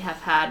family have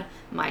had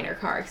minor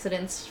car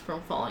accidents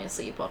from falling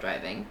asleep while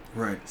driving.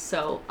 Right.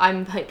 So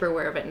I'm hyper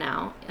aware of it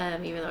now,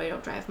 even though I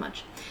don't drive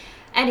much.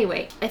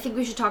 Anyway, I think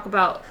we should talk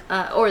about,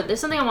 or there's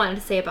something I wanted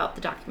to say about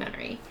the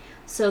documentary.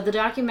 So the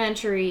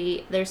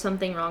documentary, There's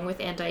Something Wrong with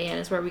Aunt Diane,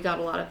 is where we got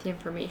a lot of the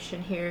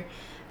information here,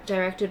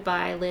 directed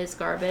by Liz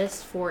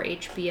Garbus for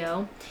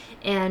HBO.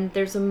 And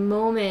there's a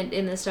moment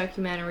in this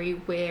documentary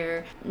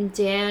where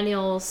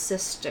Daniel's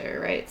sister,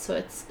 right, so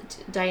it's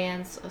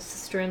Diane's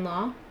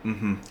sister-in-law,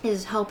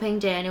 is helping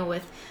Daniel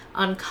with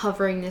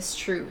uncovering this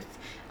truth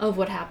of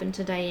what happened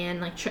to Diane.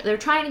 Like, they're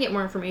trying to get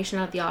more information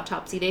out of the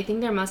autopsy. They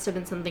think there must have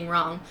been something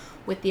wrong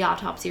with the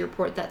autopsy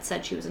report that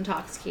said she was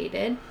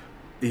intoxicated.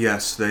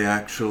 Yes, they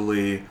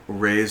actually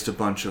raised a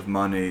bunch of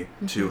money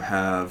to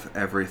have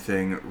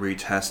everything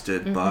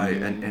retested by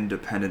an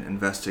independent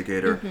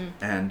investigator,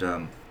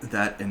 and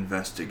that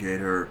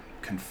investigator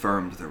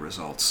confirmed the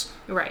results.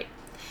 Right.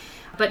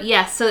 But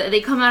yes, so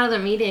they come out of the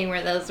meeting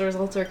where those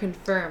results are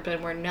confirmed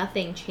and where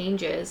nothing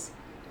changes.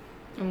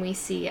 And we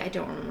see, I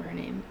don't remember her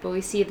name, but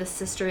we see the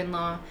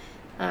sister-in-law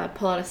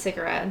pull out a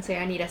cigarette and say,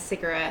 "I need a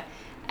cigarette."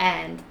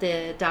 And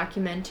the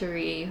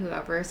documentary,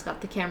 whoever's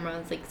got the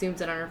camera, like,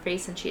 zooms in on her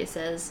face, and she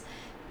says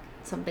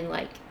something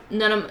like,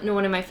 no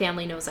one in my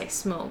family knows I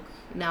smoke.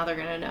 Now they're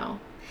gonna know.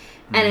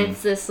 And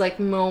it's this, like,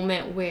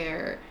 moment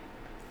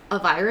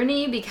of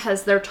irony,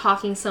 because they're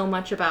talking so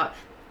much about,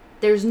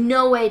 there's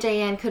no way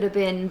Diane could have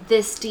been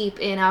this deep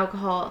in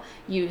alcohol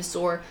use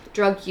or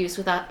drug use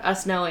without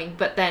us knowing.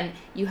 But then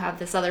you have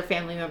this other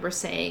family member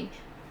saying,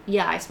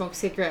 yeah, I smoke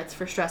cigarettes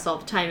for stress all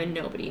the time and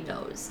nobody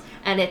knows.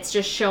 And it's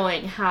just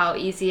showing how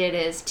easy it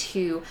is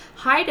to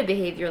hide a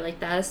behavior like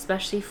that,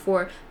 especially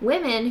for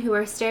women who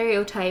are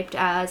stereotyped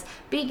as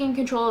being in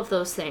control of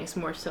those things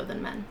more so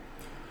than men.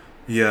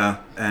 Yeah,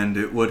 and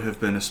it would have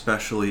been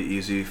especially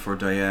easy for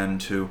Diane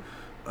to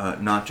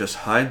not just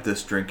hide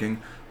this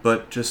drinking,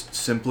 but just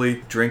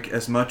simply drink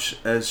as much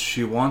as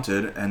she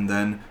wanted and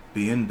then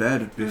be in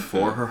bed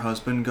before her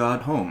husband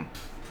got home.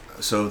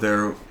 So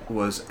there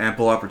was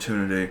ample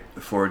opportunity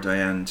for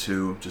Diane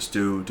to just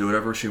do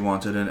whatever she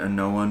wanted, and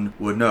no one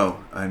would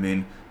know. I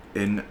mean,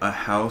 in a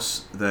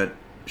house that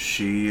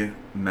she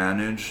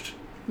managed,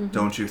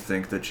 don't you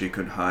think that she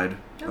could hide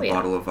a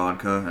bottle of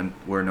vodka and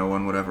where no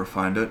one would ever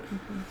find it?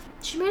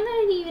 She may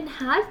not even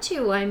have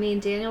to. I mean,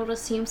 Daniel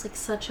just seems like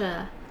such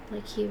a,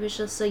 like, he was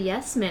just a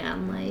yes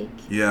man.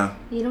 Like, yeah.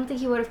 You don't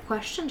think he would have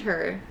questioned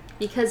her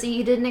because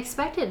he didn't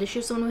expect it. She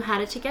was the one who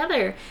had it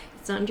together.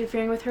 It's not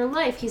interfering with her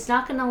life. He's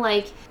not gonna,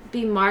 like,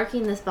 be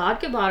marking this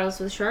vodka bottles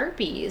with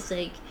Sharpies.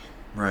 Like,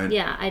 right.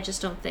 Yeah, I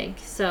just don't think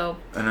so.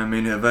 And I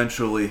mean,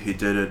 eventually he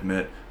did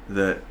admit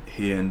that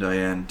he and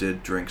Diane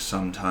did drink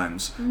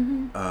sometimes.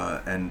 And,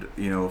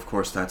 of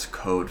course, that's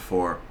code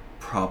for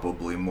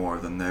probably more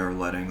than they're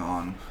letting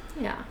on.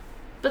 Yeah.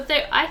 But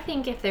I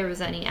think if there was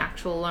any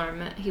actual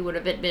alarm, he would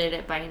have admitted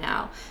it by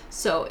now.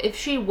 So if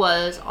she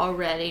was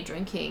already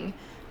drinking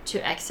to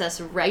excess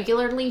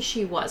regularly,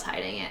 she was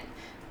hiding it.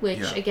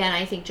 Which, again,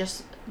 I think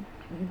just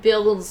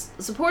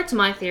supports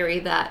my theory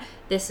that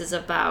this is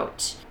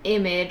about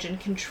image and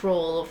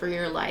control over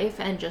your life,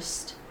 and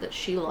just that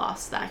she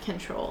lost that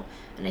control.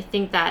 And I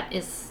think that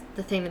is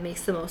the thing that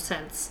makes the most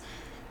sense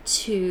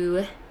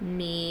to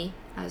me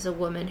as a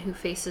woman who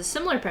faces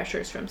similar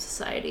pressures from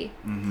society.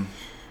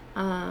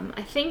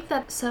 I think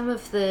that some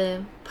of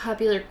the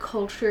popular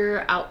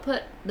culture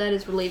output that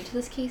is related to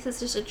this case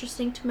is just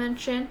interesting to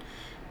mention.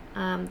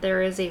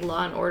 There is a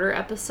Law and Order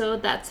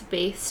episode that's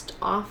based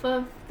off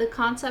of the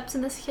concepts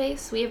in this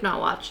case. We have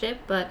not watched it,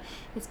 but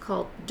it's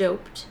called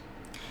Doped.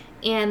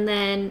 And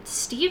then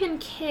Stephen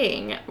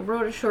King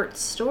wrote a short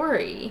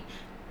story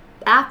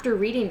after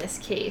reading this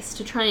case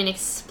to try and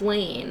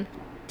explain,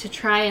 to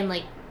try and,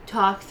 like,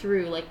 talk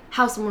through, like,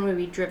 how someone would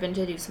be driven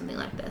to do something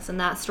like this. And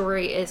that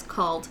story is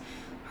called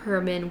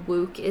Herman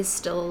Wouk is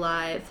Still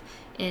Alive,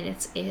 and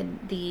it's in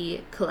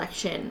the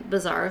collection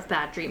Bazaar of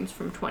Bad Dreams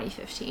from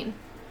 2015.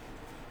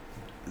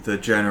 the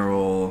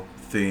general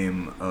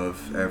theme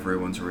of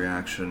everyone's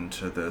reaction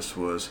to this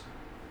was,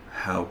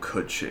 how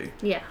could she?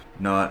 Yeah.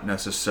 Not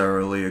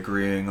necessarily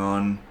agreeing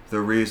on the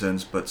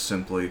reasons, but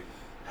simply,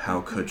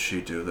 how could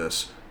she do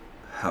this?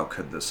 How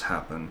could this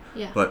happen?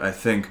 Yeah. But I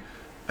think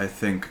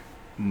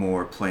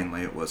more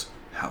plainly it was,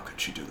 how could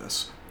she do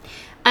this?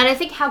 And I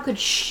think, how could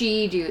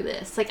she do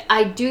this? Like,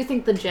 I do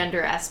think the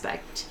gender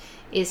aspect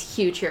is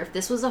huge here. If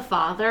this was a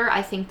father,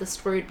 I think the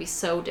story would be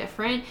so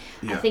different.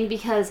 Yeah. I think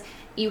because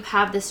you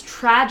have this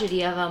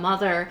tragedy of a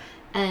mother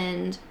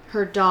and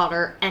her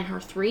daughter and her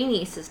 3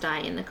 nieces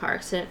dying in the car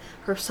accident,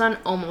 her son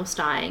almost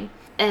dying,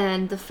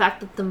 and the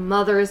fact that the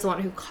mother is the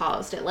one who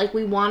caused it. Like,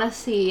 we want to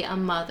see a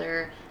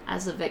mother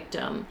as a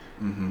victim,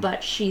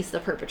 but she's the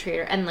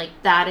perpetrator. And, like,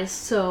 that is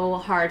so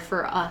hard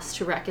for us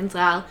to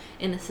reconcile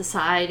in a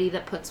society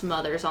that puts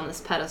mothers on this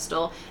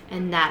pedestal.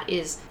 And that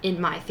is, in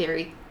my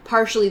theory,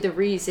 partially the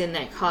reason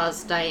that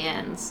caused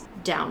Diane's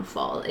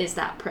downfall, is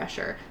that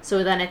pressure.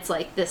 So then it's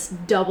like this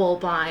double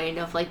bind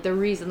of, like, the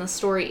reason the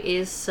story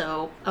is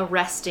so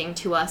arresting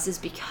to us is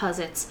because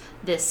it's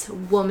this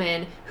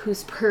woman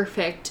who's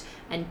perfect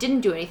and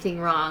didn't do anything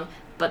wrong,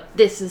 but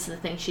this is the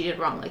thing she did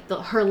wrong. Like,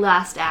 her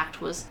last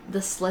act was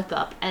the slip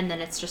up, and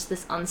then it's just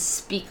this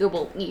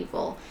unspeakable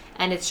evil.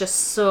 And it's just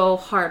so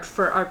hard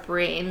for our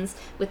brains,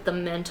 with the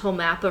mental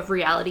map of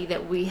reality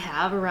that we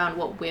have around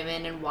what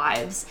women and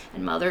wives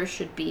and mothers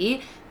should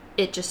be.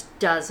 It just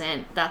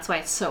doesn't. That's why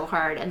it's so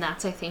hard, and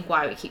that's, I think,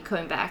 why we keep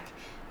coming back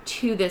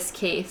to this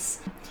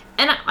case.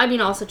 And I mean,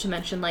 also to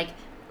mention, like,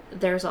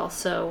 there's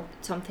also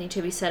something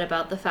to be said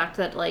about the fact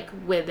that, like,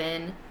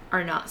 women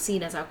are not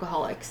seen as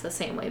alcoholics the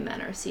same way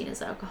men are seen as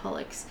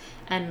alcoholics.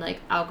 And, like,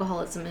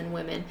 alcoholism in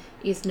women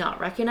is not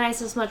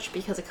recognized as much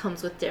because it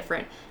comes with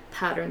different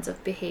patterns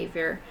of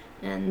behavior.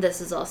 And this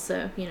is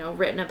also, you know,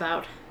 written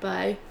about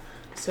by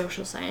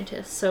social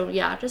scientists. So,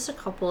 yeah, just a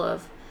couple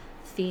of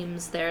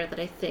themes there that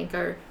I think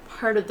are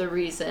part of the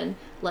reason,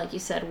 like you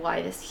said,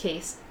 why this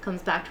case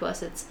comes back to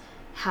us. It's,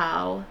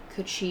 how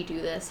could she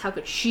do this? How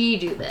could she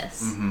do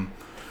this? Mm-hmm.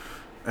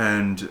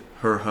 And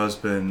her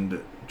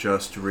husband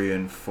just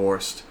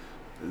reinforced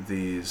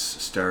these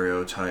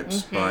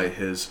stereotypes by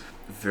his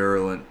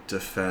virulent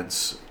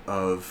defense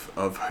of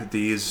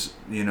these,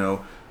 you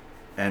know,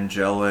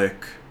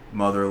 angelic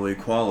motherly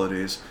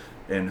qualities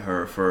in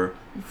her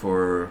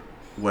for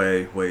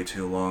way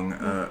too long.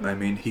 I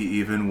mean, he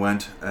even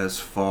went as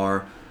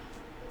far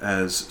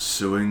as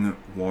suing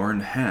Warren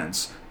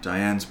Hance,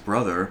 Diane's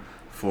brother,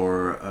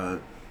 for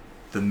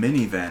the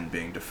minivan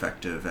being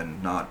defective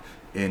and not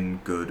in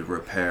good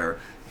repair.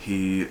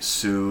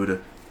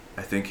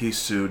 I think he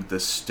sued the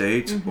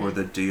state or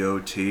the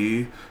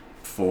DOT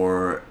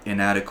for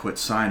inadequate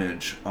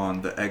signage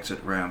on the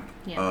exit ramp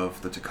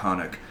of the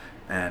Taconic,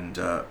 and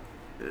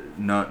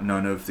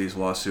none of these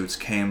lawsuits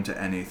came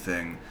to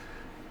anything,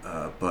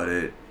 but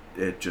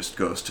it just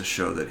goes to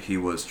show that he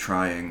was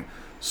trying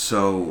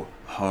so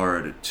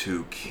hard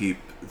to keep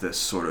this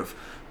sort of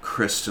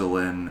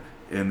crystalline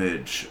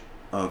image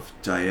of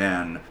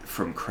Diane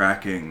from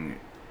cracking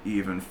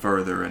even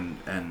further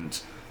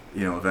and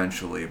you know,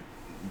 eventually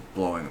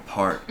blowing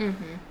apart.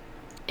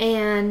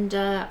 And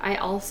I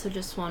also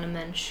just want to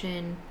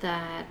mention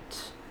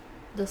that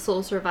the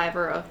sole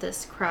survivor of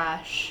this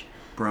crash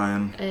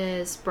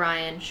is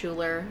Brian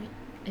Schuler.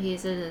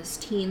 He's in his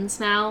teens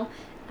now,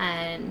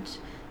 and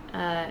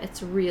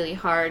it's really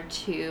hard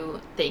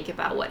to think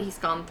about what he's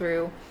gone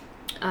through.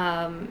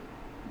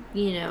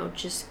 You know,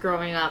 just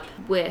growing up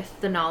with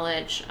the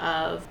knowledge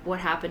of what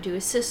happened to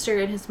his sister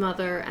and his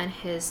mother and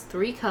his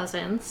 3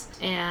 cousins.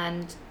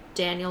 And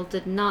Daniel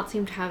did not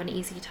seem to have an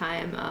easy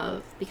time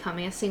of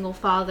becoming a single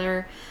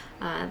father.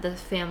 The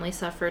family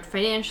suffered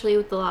financially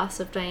with the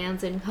loss of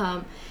Diane's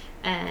income.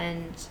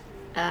 And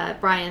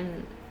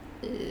Brian,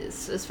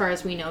 as far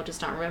as we know,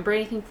 does not remember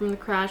anything from the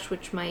crash,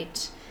 which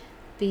might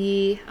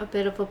be a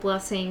bit of a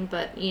blessing.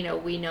 But, you know,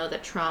 we know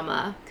that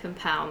trauma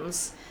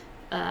compounds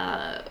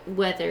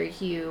whether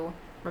you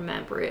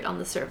remember it on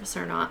the surface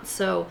or not.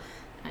 So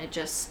I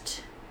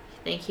just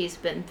think he's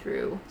been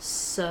through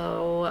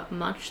so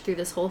much through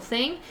this whole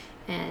thing,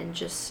 and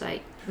just,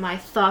 like, my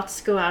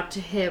thoughts go out to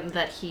him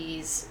that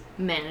he's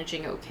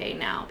managing okay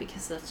now,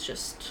 because that's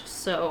just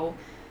so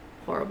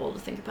horrible to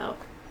think about.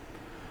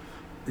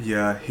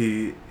 Yeah,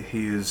 he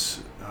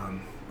is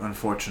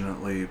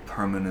unfortunately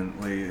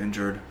permanently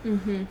injured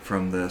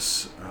from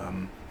this.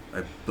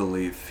 I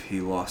believe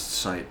he lost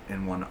sight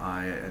in one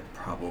eye, at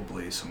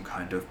probably some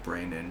kind of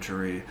brain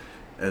injury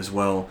as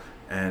well.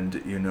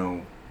 And you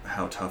know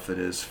how tough it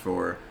is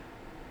for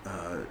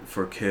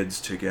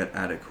kids to get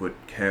adequate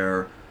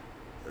care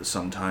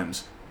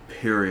sometimes,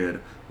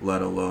 period,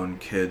 let alone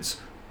kids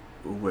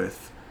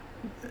with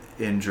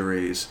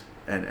injuries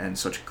and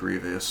such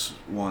grievous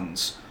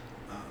ones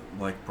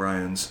like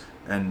Brian's.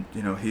 And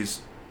you know,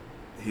 he's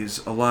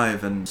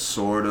alive and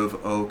sort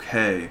of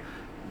okay,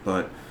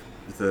 but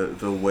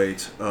the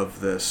weight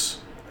of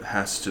this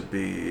has to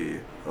be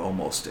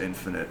almost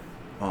infinite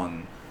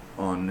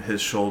on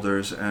his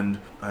shoulders. And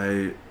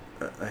I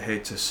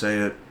hate to say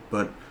it,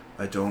 but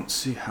I don't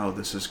see how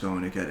this is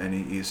going to get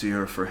any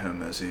easier for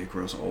him as he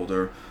grows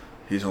older.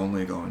 He's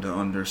only going to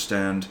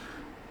understand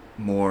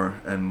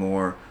more and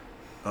more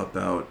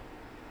about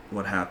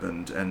what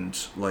happened, and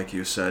like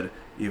you said,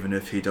 even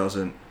if he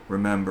doesn't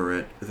remember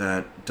it,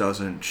 that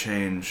doesn't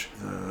change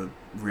the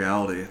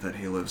reality that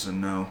he lives in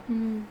now.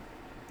 Mm.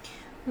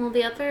 Well,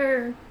 the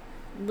other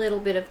little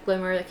bit of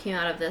glimmer that came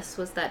out of this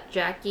was that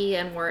Jackie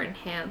and Warren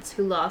Hance,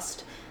 who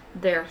lost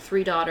their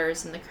 3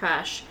 daughters in the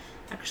crash,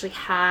 actually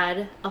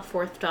had a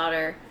 4th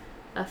daughter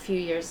a few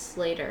years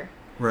later.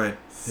 Right.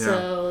 Yeah.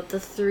 So the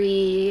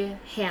 3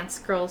 Hance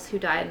girls who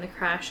died in the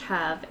crash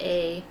have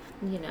a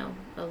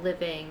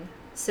living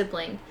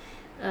sibling,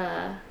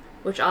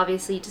 which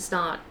obviously does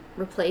not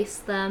replace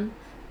them,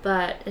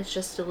 but it's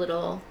just a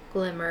little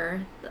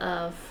glimmer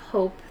of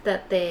hope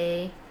that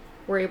they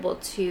were able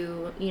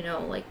to,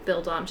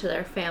 build onto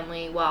their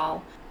family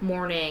while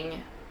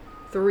mourning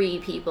 3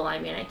 people. I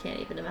mean, I can't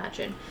even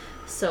imagine.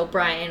 So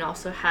Brian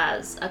also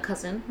has a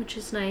cousin, which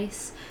is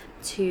nice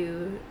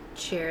to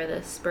share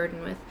this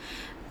burden with.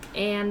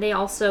 And they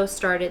also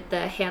started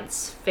the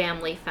Hance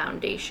Family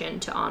Foundation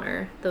to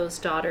honor those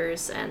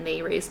daughters, and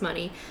they raise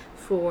money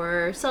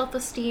for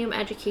self-esteem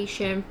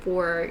education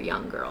for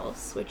young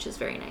girls, which is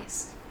very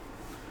nice.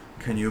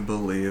 Can you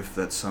believe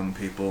that some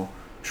people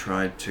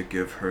tried to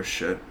give her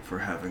shit for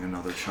having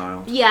another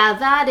child? Yeah,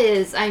 that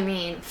is,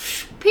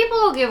 people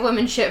will give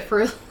women shit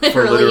for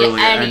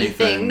literally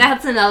anything.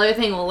 That's another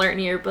thing we'll learn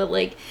here, but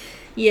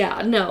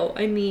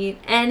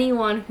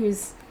anyone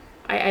who's,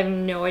 I have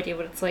no idea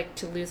what it's like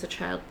to lose a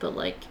child, but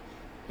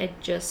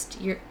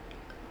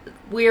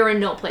we're in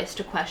no place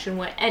to question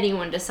what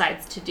anyone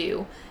decides to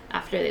do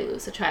after they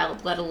lose a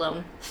child, let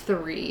alone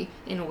 3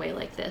 in a way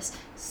like this.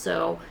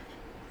 So,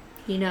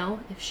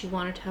 if she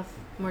wanted to have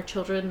more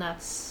children,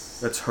 that's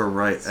her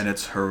right, and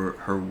it's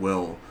her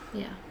will.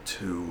 Yeah.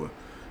 To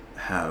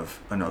have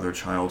another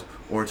child,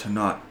 or to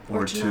not,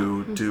 or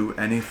to do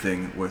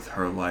anything with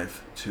her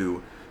life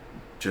to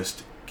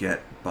just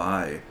get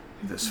by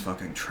this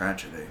fucking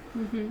tragedy.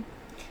 Mm-hmm.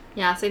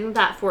 Yeah, so I think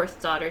that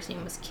 4th daughter's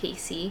name was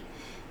Casey.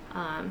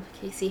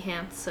 Casey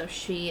Hance, so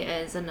she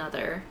is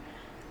another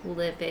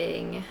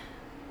living,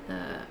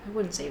 I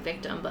wouldn't say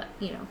victim, but,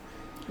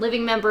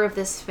 living member of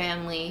this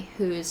family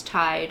who's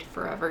tied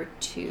forever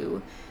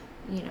to,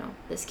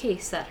 this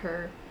case, that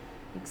her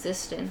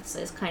existence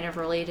is kind of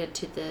related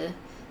to the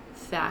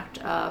fact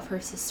of her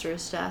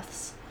sister's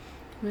deaths,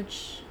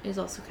 which is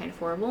also kind of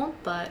horrible,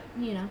 but,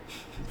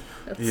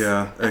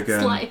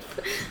 that's life.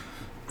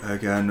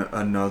 Again,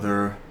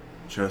 another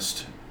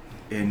just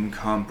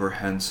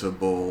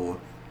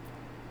incomprehensible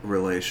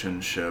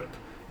relationship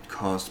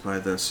caused by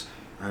this.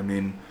 I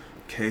mean,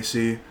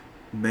 Casey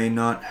may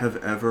not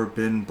have ever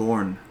been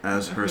born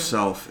as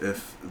herself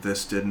if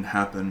this didn't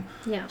happen.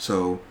 Yeah.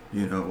 So,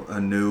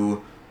 a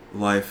new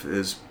life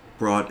is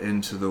brought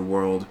into the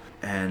world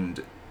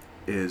and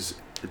is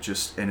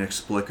just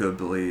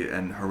inexplicably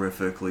and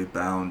horrifically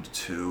bound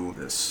to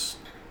this.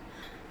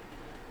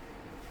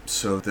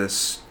 So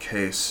this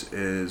case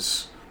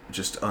is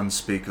just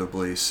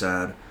unspeakably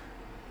sad,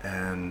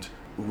 and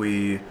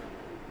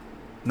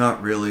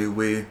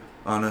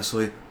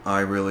honestly, I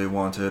really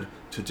wanted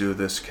to do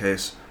this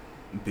case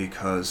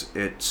because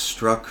it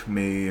struck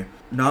me,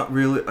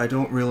 I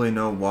don't really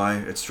know why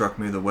it struck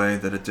me the way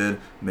that it did.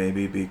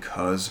 Maybe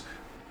because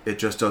it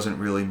just doesn't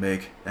really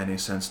make any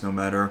sense no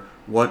matter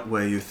what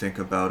way you think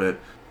about it,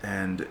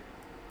 and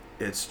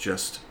it's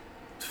just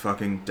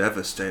fucking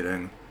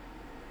devastating.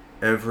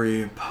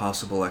 Every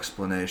possible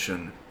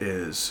explanation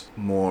is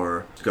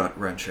more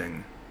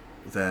gut-wrenching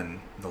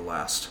than the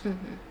last.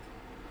 Mm-hmm.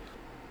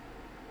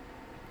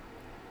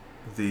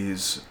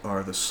 These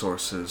are the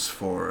sources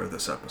for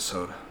this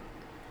episode.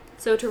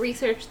 So to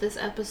research this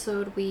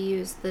episode, we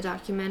used the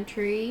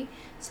documentary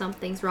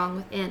Something's Wrong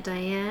with Aunt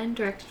Diane,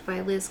 directed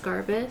by Liz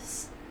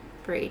Garbus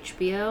for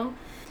HBO.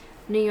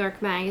 New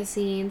York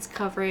Magazine's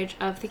coverage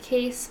of the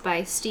case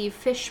by Steve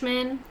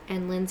Fishman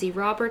and Lindsay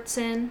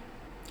Robertson.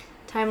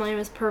 Timeline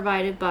was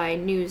provided by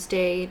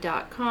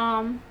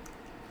Newsday.com.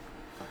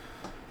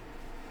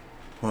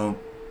 Well,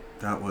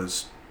 that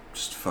was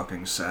just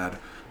fucking sad.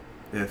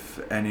 If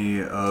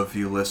any of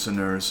you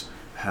listeners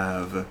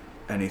have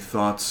any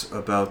thoughts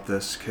about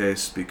this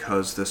case,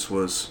 because this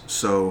was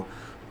so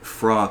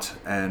fraught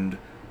and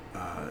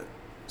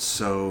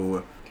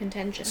so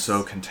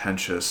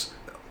contentious,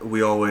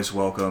 we always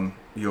welcome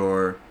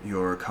your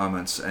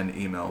comments and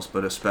emails,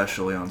 but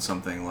especially on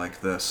something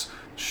like this,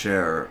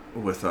 share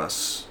with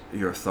us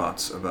your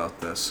thoughts about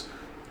this.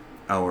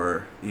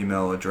 Our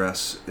email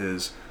address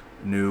is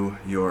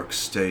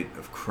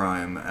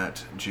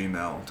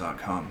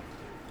newyorkstateofcrime@gmail.com.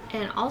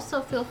 And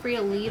also feel free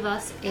to leave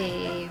us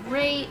a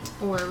rate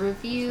or a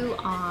review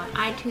on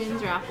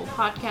iTunes or Apple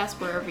Podcasts,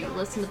 wherever you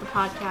listen to the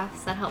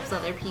podcast. That helps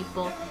other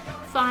people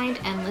find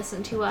and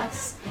listen to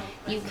us.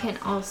 You can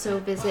also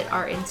visit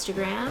our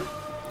Instagram.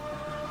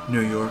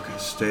 New York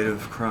State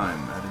of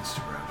Crime at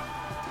Instagram.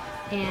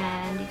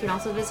 And you can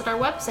also visit our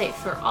website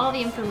for all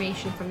the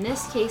information from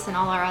this case and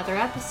all our other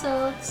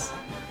episodes.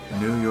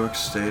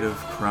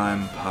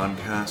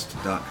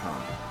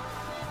 NewYorkStateOfCrimePodcast.com.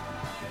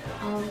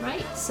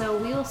 Alright, so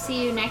we will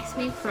see you next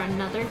week for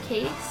another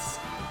case.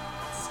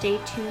 Stay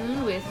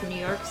tuned with New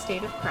York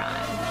State of Crime.